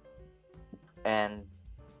 And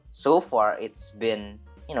so far, it's been,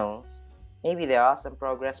 maybe there are some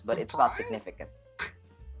progress, but it's not significant.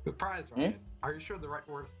 Surprise, right? Are you sure the right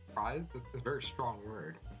word is surprise? That's a very strong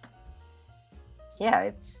word.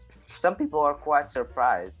 Yeah, some people are quite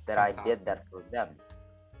surprised that Fantastic. I did that for them.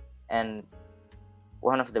 And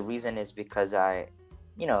one of the reason is because I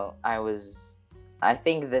was I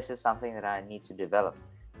think this is something that I need to develop,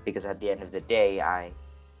 because at the end of the day, I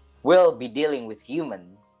will be dealing with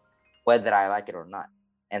humans whether I like it or not.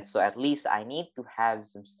 And so at least I need to have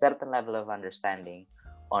some certain level of understanding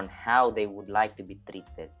on how they would like to be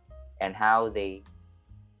treated, and how they,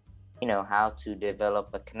 how to develop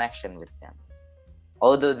a connection with them.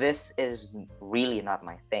 Although this is really not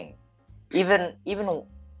my thing. Even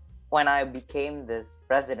when I became this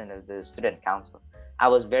president of the student council, I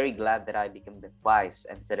was very glad that I became the vice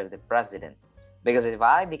instead of the president. Because if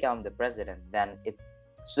I become the president, then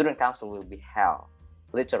student council will be hell,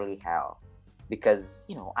 literally hell. Because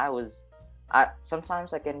I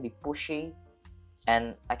sometimes I can be pushy,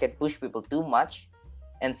 and I can push people too much,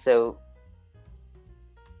 and so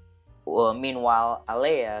meanwhile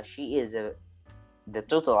Alea, she is the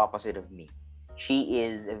total opposite of me. She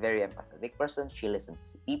is a very empathetic person. She listens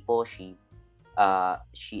to people. She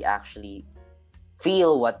actually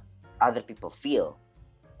feel what other people feel,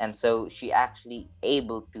 and so she actually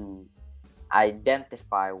able to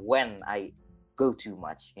identify when I go too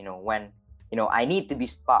much. When I need to be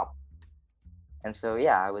stopped. And so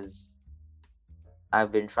yeah,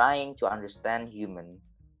 I've been trying to understand human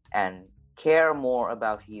and care more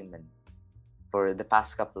about human for the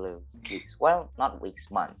past couple of weeks. Well, not weeks,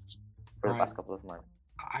 months. For the Right. past couple of months.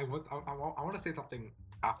 I want to say something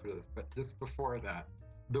after this, but just before that,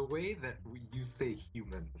 the way that you say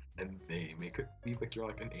humans and they make it seem like you're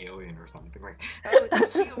like an alien or something. Like, "Oh, the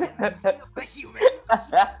humans, the humans.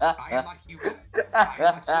 I am not human. I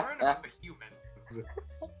must learn about the humans."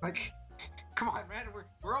 Like, come on, man.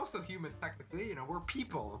 We're also humans technically. We're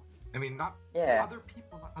people. I mean, not Yeah. other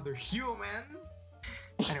people, not other humans.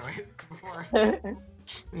 Anyways, before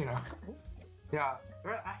yeah.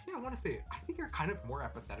 Actually, I want to say, I think you're kind of more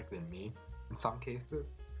empathetic than me in some cases.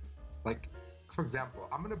 Like, for example,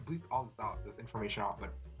 I'm gonna bleep all this information out.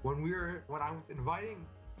 But when I was inviting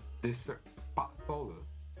this solo,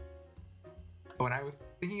 when I was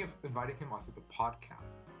thinking of inviting him onto the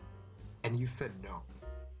podcast, and you said no.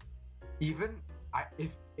 Even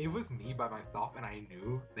if it was me by myself and I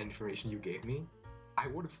knew the information you gave me, I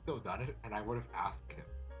would have still done it, and I would have asked him,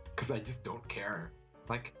 because I just don't care.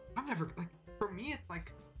 Like, I'm never like. For me, it's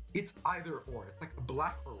like, it's either or. It's like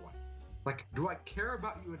black or white. Like, do I care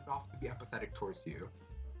about you enough to be empathetic towards you?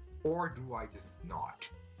 Or do I just not?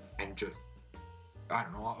 And just, I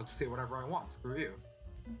don't know, I'll just say whatever I want. Screw you.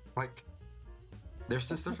 Like,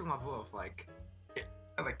 there's a certain level of like,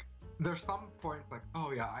 there's some points like,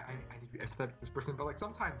 oh yeah, I need to be empathetic to this person. But like,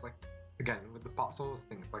 sometimes, like, again, with the pot solos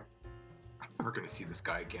thing, it's like, I'm never gonna see this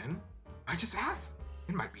guy again. I just asked.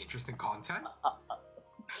 It might be interesting content.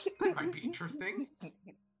 That might be interesting.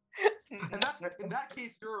 And in that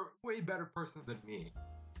case, you're a way better person than me.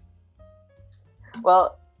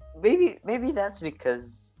 Well, maybe that's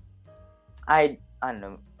because I don't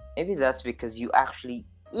know. Maybe that's because you actually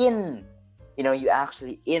in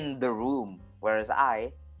the room, whereas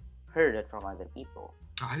I heard it from other people.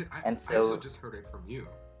 I also just heard it from you.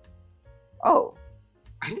 Oh.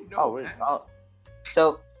 I didn't know. Oh, really? Oh.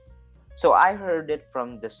 So I heard it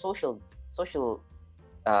from the social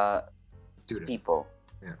people.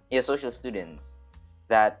 Yeah, social students,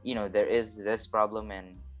 that there is this problem,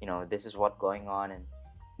 and this is what's going on, and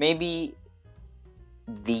maybe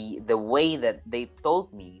the way that they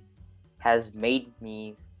told me has made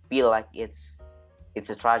me feel like it's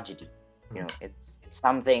a tragedy. It's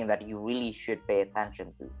something that you really should pay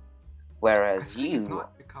attention to, whereas it's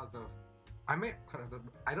not because of I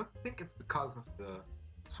don't think it's because of the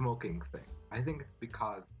smoking thing. I think it's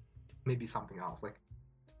because maybe something else. Like,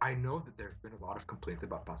 I know that there's been a lot of complaints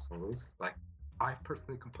about Basolos. Like, I've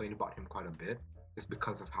personally complained about him quite a bit, just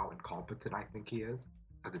because of how incompetent I think he is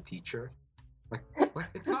as a teacher. Like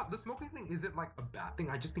it's not, the smoking thing isn't like a bad thing.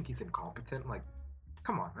 I just think he's incompetent. Like,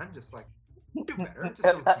 come on, man, just like do better. Just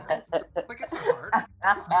don't smoke. Like, it's not hard.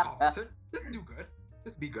 Just be competent. Just do good.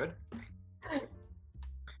 Just be good.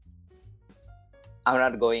 I'm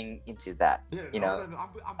not going into that. Yeah,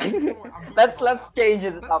 I'm let's change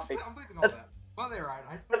the topic. I'm leaving all that. Well, they're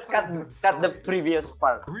right. Let's cut the previous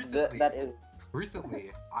part.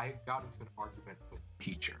 Recently, I got into an argument with a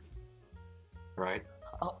teacher. Right?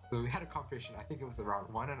 Oh. So we had a conversation. I think it was around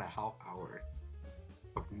 1.5 hours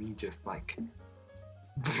of me just like.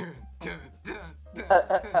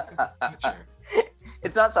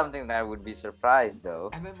 It's not something that I would be surprised though.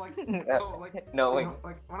 And then like, no,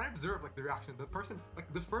 like when I observed like the reaction, the person,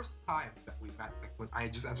 like the first time that we met, like when I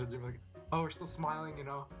just entered the room, like, oh, we're still smiling, and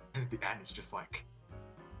at the end it's just like,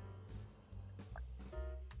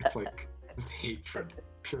 it's like just hatred,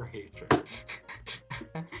 pure hatred.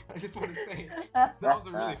 I just want to say that was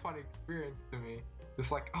a really funny experience to me.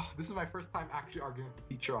 Just like, oh, this is my first time actually arguing with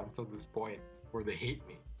the teacher until this point where they hate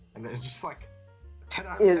me, and it's just like 10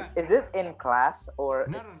 out of 10. Is it in class or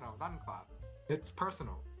No, not in class. It's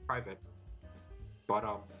personal, private. But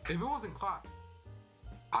if it was in class,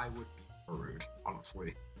 I would be rude,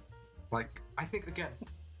 honestly. Like, I think again,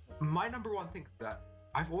 my number one thing is that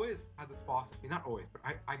I've always had this philosophy, not always, but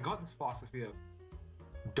I got this philosophy of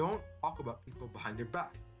don't talk about people behind their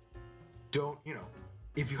back. Don't,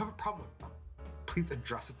 if you have a problem with them, please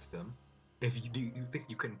address it to them. If you think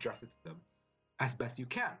you can address it to them as best you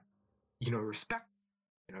can. Respect.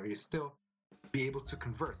 You still be able to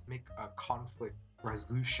converse, make a conflict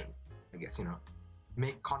resolution, I guess,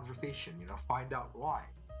 make conversation, find out why.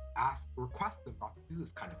 Request them not to do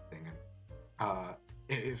this kind of thing. And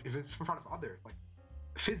if it's in front of others, like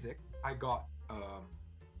physics, I got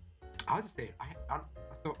I'll just say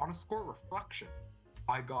so on a score reflection,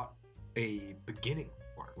 I got a beginning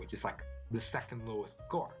score, which is like the second lowest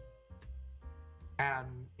score.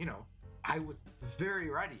 And I was very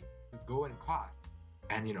ready to go in class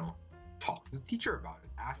and talk to the teacher about it,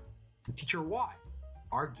 ask the teacher why,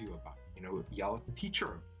 argue about it, yell at the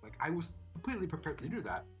teacher. Like, I was completely prepared to do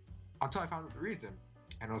that until I found out the reason,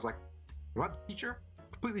 and I was like, what, teacher?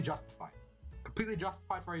 Completely justified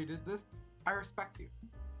for how you did this. I respect you.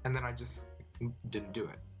 And then I just didn't do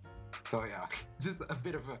it. So yeah, just a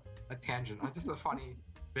bit of a tangent, just a funny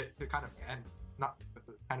bit to kind of end, not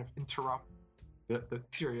kind of interrupt the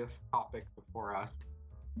serious topic before us.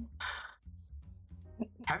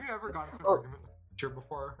 Have you ever gotten into an argument with a teacher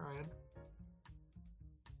before, Ryan?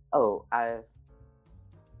 Oh, I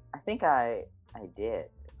think I did,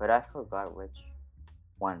 but I forgot which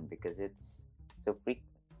one because it's so frequent.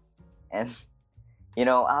 And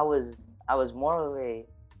I was more of a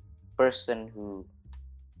person who,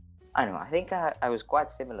 I don't know, I think I was quite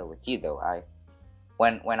similar with you though.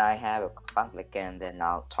 When I have a conflict, and then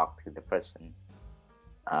I'll talk to the person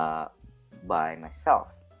by myself.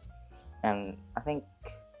 And I think,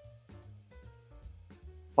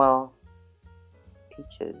 well,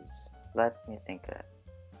 teachers, let me think.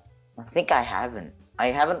 I think I haven't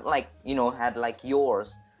like, had like your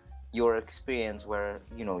experience where,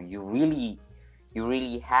 you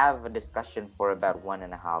really have a discussion for about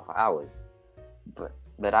 1.5 hours.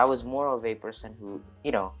 But I was more of a person who,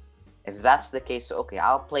 if that's the case, okay,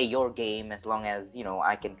 I'll play your game as long as,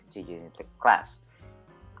 I can continue in the class.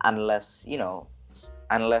 Unless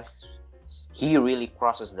he really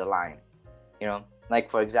crosses the line, like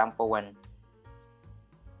for example,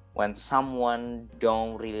 when someone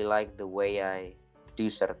don't really like the way I do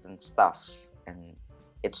certain stuff, and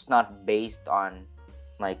it's not based on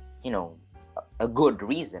like, a good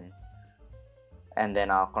reason, and then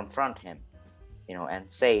I'll confront him,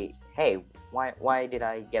 and say, hey, why did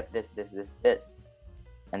I get this,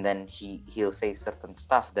 and then he'll say certain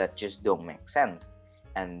stuff that just don't make sense.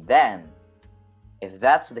 And then if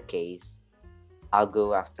that's the case, I'll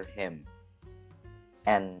go after him,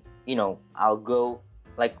 and I'll go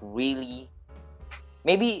like really,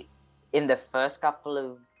 maybe in the first couple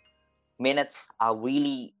of minutes I'll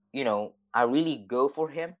really go for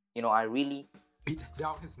him. I really beat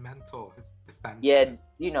down his defense. Yeah,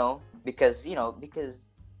 because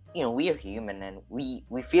we are human, and we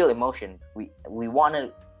feel emotion. We want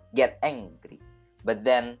to get angry, but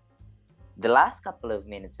then the last couple of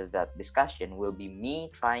minutes of that discussion will be me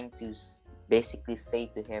trying to basically say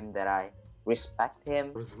to him that I respect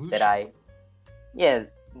him, Resolution.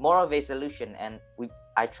 More of a solution, and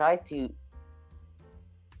I try to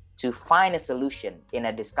find a solution in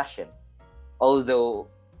a discussion. Although,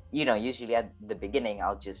 usually at the beginning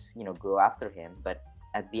I'll just, go after him, but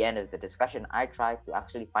at the end of the discussion, I try to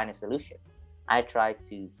actually find a solution. I try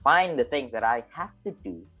to find the things that I have to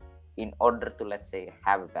do in order to, let's say,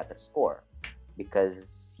 have a better score,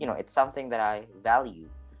 because it's something that I value.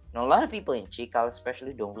 A lot of people in Chikal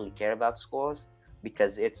especially don't really care about scores,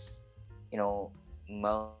 because it's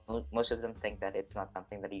most of them think that it's not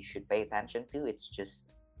something that you should pay attention to. It's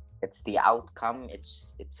the outcome.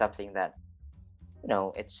 It's something that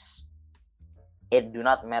it do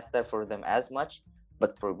not matter for them as much.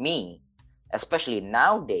 But for me, especially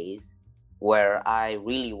nowadays, where I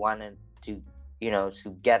really wanted to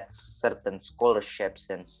get certain scholarships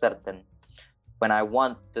and when I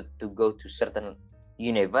wanted to go to certain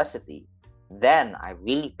university, then I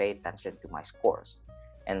really pay attention to my scores.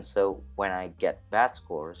 And so when I get bad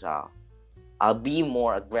scores, I'll be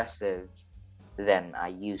more aggressive than I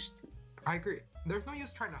used to. I agree. There's no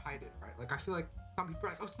use trying to hide it, right? Like, I feel like some people are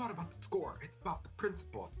like, oh, it's not about the score, it's about the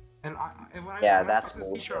principle. And when I talked to this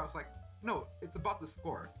teacher, I was like, no, it's about the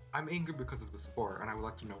score. I'm angry because of the score, and I would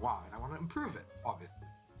like to know why, and I want to improve it, obviously,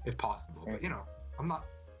 if possible. But I'm not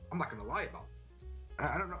gonna lie about it.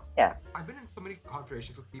 I don't know. Yeah. I've been in so many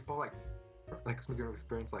conversations with people like some of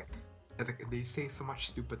experience like they say so much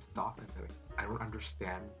stupid stuff and like, I don't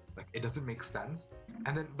understand. Like it doesn't make sense.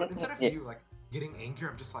 And then but instead of Yeah. you like getting angry,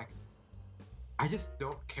 I'm just like I just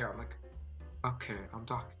don't care. I'm like, okay, I'm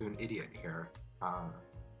talking to an idiot here.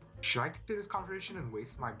 Should I continue this conversation and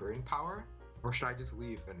waste my brain power? Or should I just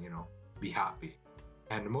leave and, be happy?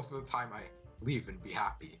 And most of the time I leave and be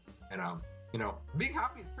happy. And being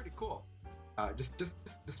happy is pretty cool.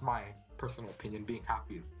 Just my personal opinion, being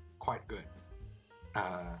happy is quite good.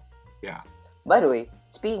 Yeah. By the way,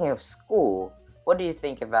 speaking of school, what do you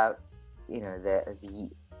think about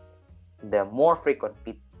the more frequent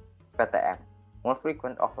PTM, more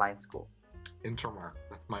frequent offline school? Intermark,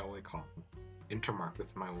 that's my only comment. Intermark,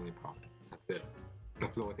 that's my only problem. That's it.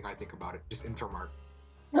 That's the only thing I think about it. Just Intermark.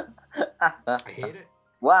 I hate it.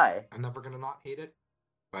 Why? I'm never gonna not hate it.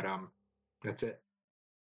 But that's it.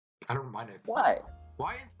 I don't mind it. Why?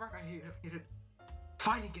 Why Intermark? I hate it.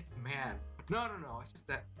 Fighting gets man. No. It's just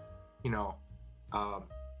that,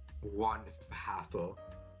 one, it's just a hassle.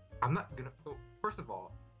 I'm not gonna. So first of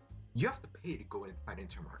all, you have to pay to go inside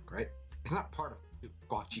Intermark, right? It's not part of the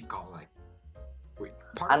Gotchika like. Wait,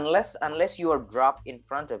 unless you are dropped in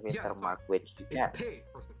front of Intermark, which you it's can. paid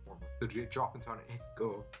first and foremost. So you drop into it and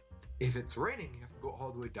go. If it's raining, you have to go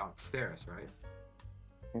all the way downstairs, right?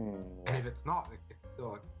 And if it's not, it's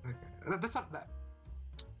still like, okay. That's not that.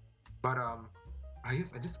 But I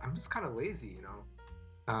guess I'm just kind of lazy,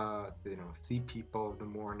 see people in the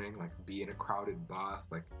morning, like be in a crowded bus,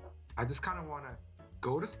 like I just kind of want to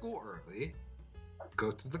go to school early,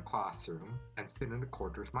 go to the classroom, and sit in the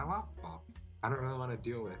corner with my laptop. I don't really want to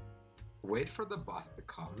deal with wait for the bus to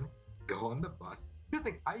come, go on the bus. You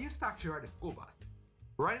think I used to actually ride a school bus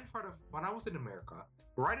right in front of when I was in America,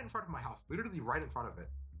 right in front of my house, literally right in front of it,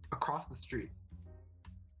 across the street.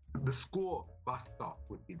 The school bus stop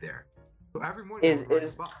would be there. So every morning I would ride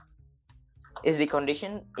the bus. Is the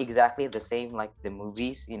condition exactly the same like the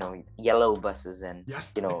movies? Yellow buses and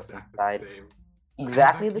yes, exactly inside. the same.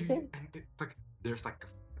 Exactly the same. And it's like there's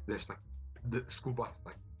like the school bus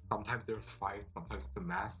like sometimes there's fights, sometimes it's a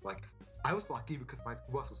mess. Like I was lucky because my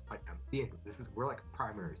school bus was quite empty, and we're like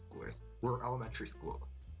primary schoolers, we're elementary school,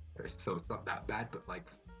 so it's not that bad. But like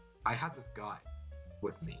I had this guy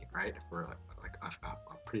with me, right, for like a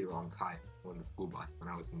pretty long time on the school bus when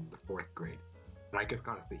I was in the 4th grade. And I guess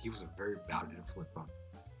gotta say he was a very bad influence on me.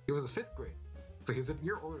 He was a 5th grade, so he was a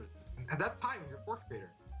year older. And at that time, you're 4th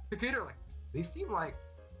grader. 5th grader, like they seem like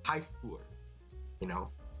high schoolers,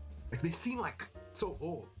 like they seem like so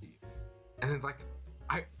old to you. And it's like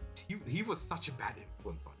he was such a bad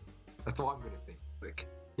influence on me. That's all I'm gonna say. Like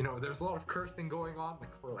there's a lot of cursing going on,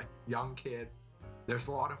 like for like young kids. There's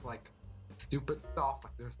a lot of like stupid stuff.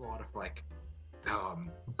 Like there's a lot of like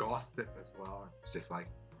gossip as well. It's just like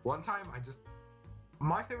one time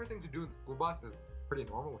my favorite thing to do in the school bus is pretty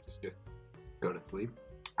normal, which is just go to sleep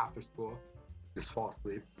after school, just fall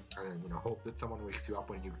asleep, and then hope that someone wakes you up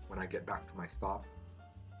when I get back to my stop.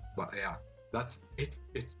 But yeah,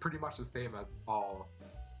 it's pretty much the same as all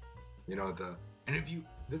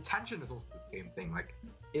the tension is also the same thing. Like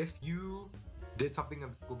if you did something in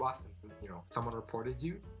the school bus and someone reported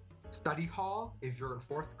you, study hall if you're in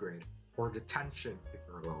 4th grade, or detention if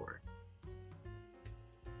you're lower.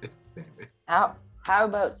 It's the same. How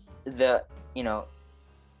about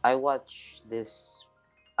I watch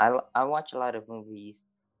a lot of movies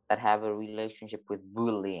that have a relationship with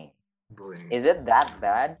bullying. Is it that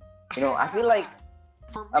bad? I feel like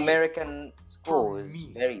American school is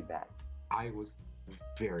very bad. I was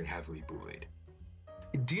very heavily bullied.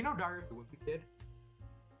 Do you know Diary of the Wimpy Kid?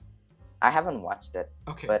 I haven't watched it.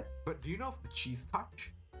 Okay, but do you know of the cheese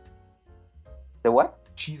touch? The what?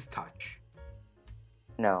 Cheese touch.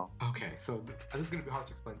 No. Okay, so this is gonna be hard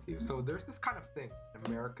to explain to you. So there's this kind of thing in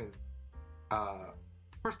American.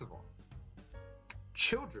 First of all,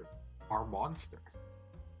 children are monsters.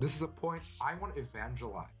 This is a point I want to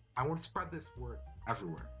evangelize. I want to spread this word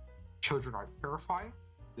everywhere. Children are terrifying.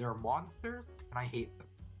 They are monsters, and I hate them.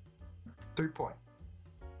 3 points.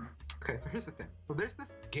 Okay, so here's the thing. So there's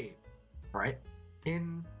this game, right,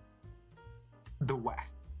 in the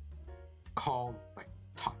West called like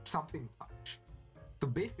something touch. So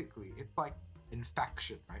basically, it's like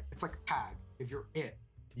infection, right? It's like tag. If you're it,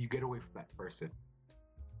 you get away from that person.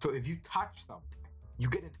 So if you touch something, you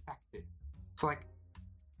get infected. It's like,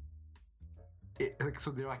 so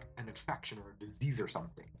they're like an infection or a disease or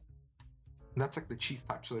something. And that's like the cheese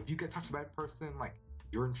touch. So if you get touched by a person, like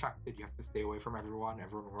you're infected, you have to stay away from everyone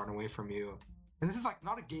will run away from you. And this is like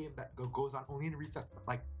not a game that goes on only in recess, but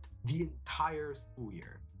like the entire school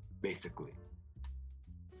year, basically.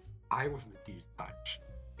 I was the cheese touch.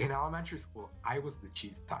 In elementary school, I was the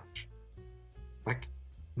cheese touch. Like,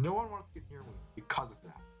 no one wanted to get near me because of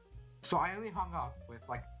that. So I only hung out with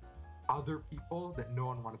like other people that no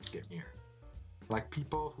one wanted to get near. Like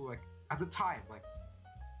people who like at the time, like,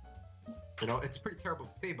 you know, it's pretty terrible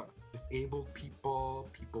to say, but disabled people,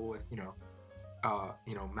 people with,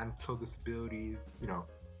 mental disabilities,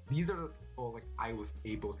 these are the people like I was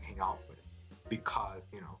able to hang out with because,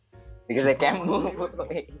 Because I people can't wanted to move stay with me.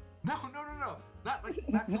 away. No. Not like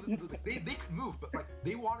mental disability. They could move, but like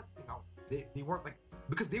they wanted to hang out. They weren't like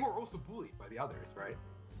because they were also bullied by the others, right?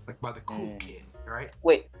 Like by the cool kid, right?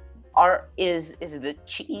 Wait, is the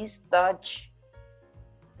cheese touch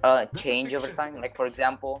That's a change over fiction. time? Like for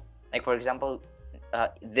example,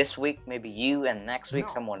 this week maybe you and next week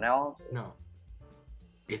No. someone else. No,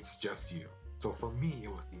 it's just you. So for me, it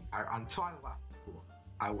was the entire until I left school,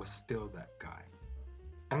 I was still that guy.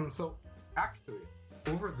 And so actually,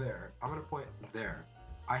 over there, I'm gonna point there.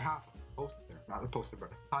 I have a poster, not a poster,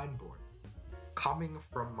 but a signboard coming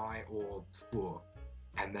from my old school,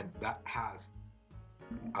 and then that has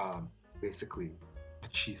basically a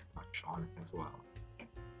cheese touch on it as well.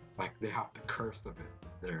 Like they have the curse of it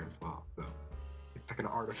there as well. So it's like an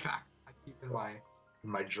artifact I keep in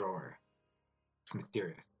my drawer. It's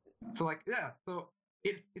mysterious. So like yeah, so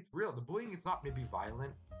it's real. The bullying is not maybe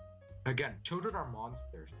violent. Again, children are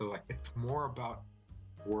monsters. So like it's more about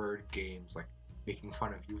word games, like making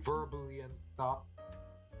fun of you verbally and stuff.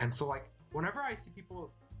 And so like whenever I see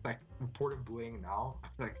people like reporting bullying now, I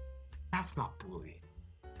feel like that's not bullying.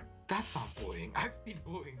 That's not bullying. I've seen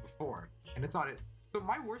bullying before, and it's not it. So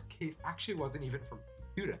my worst case actually wasn't even from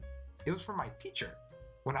a student. It was from my teacher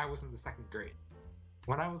when I was in the second grade.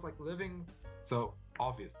 When I was like living, so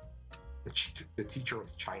obviously the teacher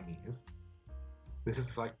was Chinese. This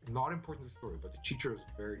is like not important to the story, but the teacher was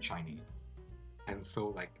very Chinese, and so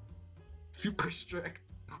like super strict.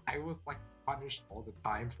 I was like punished all the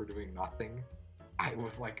time for doing nothing. I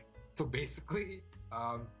was like so basically,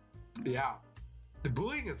 yeah, the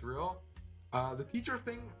bullying is real. The teacher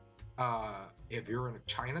thing, if you're in a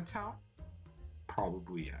Chinatown,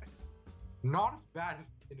 probably yes. Not as bad as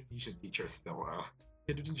Indonesian teachers still though.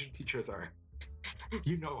 Indonesian teachers are,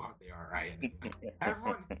 you know how they are, right?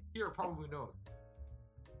 Everyone here probably knows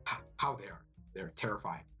how they are. They're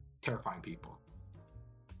terrifying people.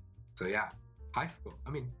 So yeah,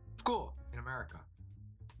 school in America,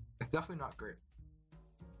 it's definitely not great.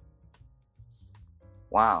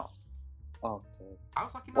 Wow. Okay. I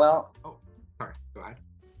was lucky enough. Well, Oh, sorry. Go ahead.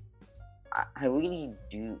 I really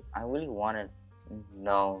do. I really want to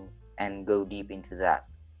know and go deep into that,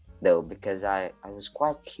 though, because I was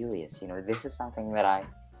quite curious. You know, this is something that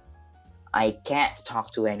I can't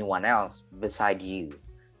talk to anyone else beside you,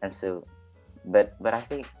 and so, but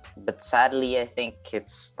sadly, I think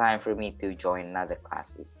it's time for me to join other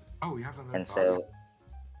classes, Oh, you have another and class? so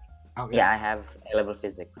Oh yeah, I have A-level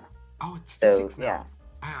physics. Oh, it's So physics now. yeah,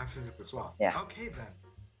 I have physics as well. Yeah. Okay then.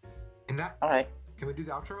 In that, all right, can we do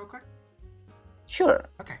the outro real quick? sure.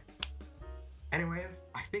 Okay. Anyways,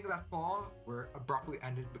 I think that's all. We're abruptly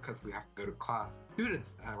ended because we have to go to class.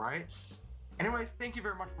 Students, right? Anyways, thank you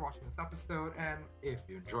very much for watching this episode, and if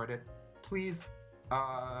you enjoyed it, please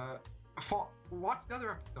watch the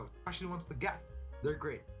other episodes, especially the ones with the guests. They're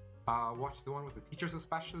great. Watch the one with the teachers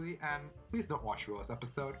especially, and please don't watch Rua's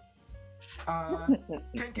episode.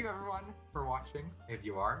 Thank you everyone for watching, if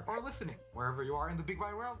you are, or listening, wherever you are in the big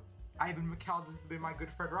wide world. I've been Mikael, this has been my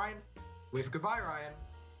good friend Ryan. Wave goodbye, Ryan.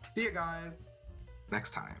 See you guys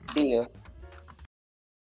next time. See you.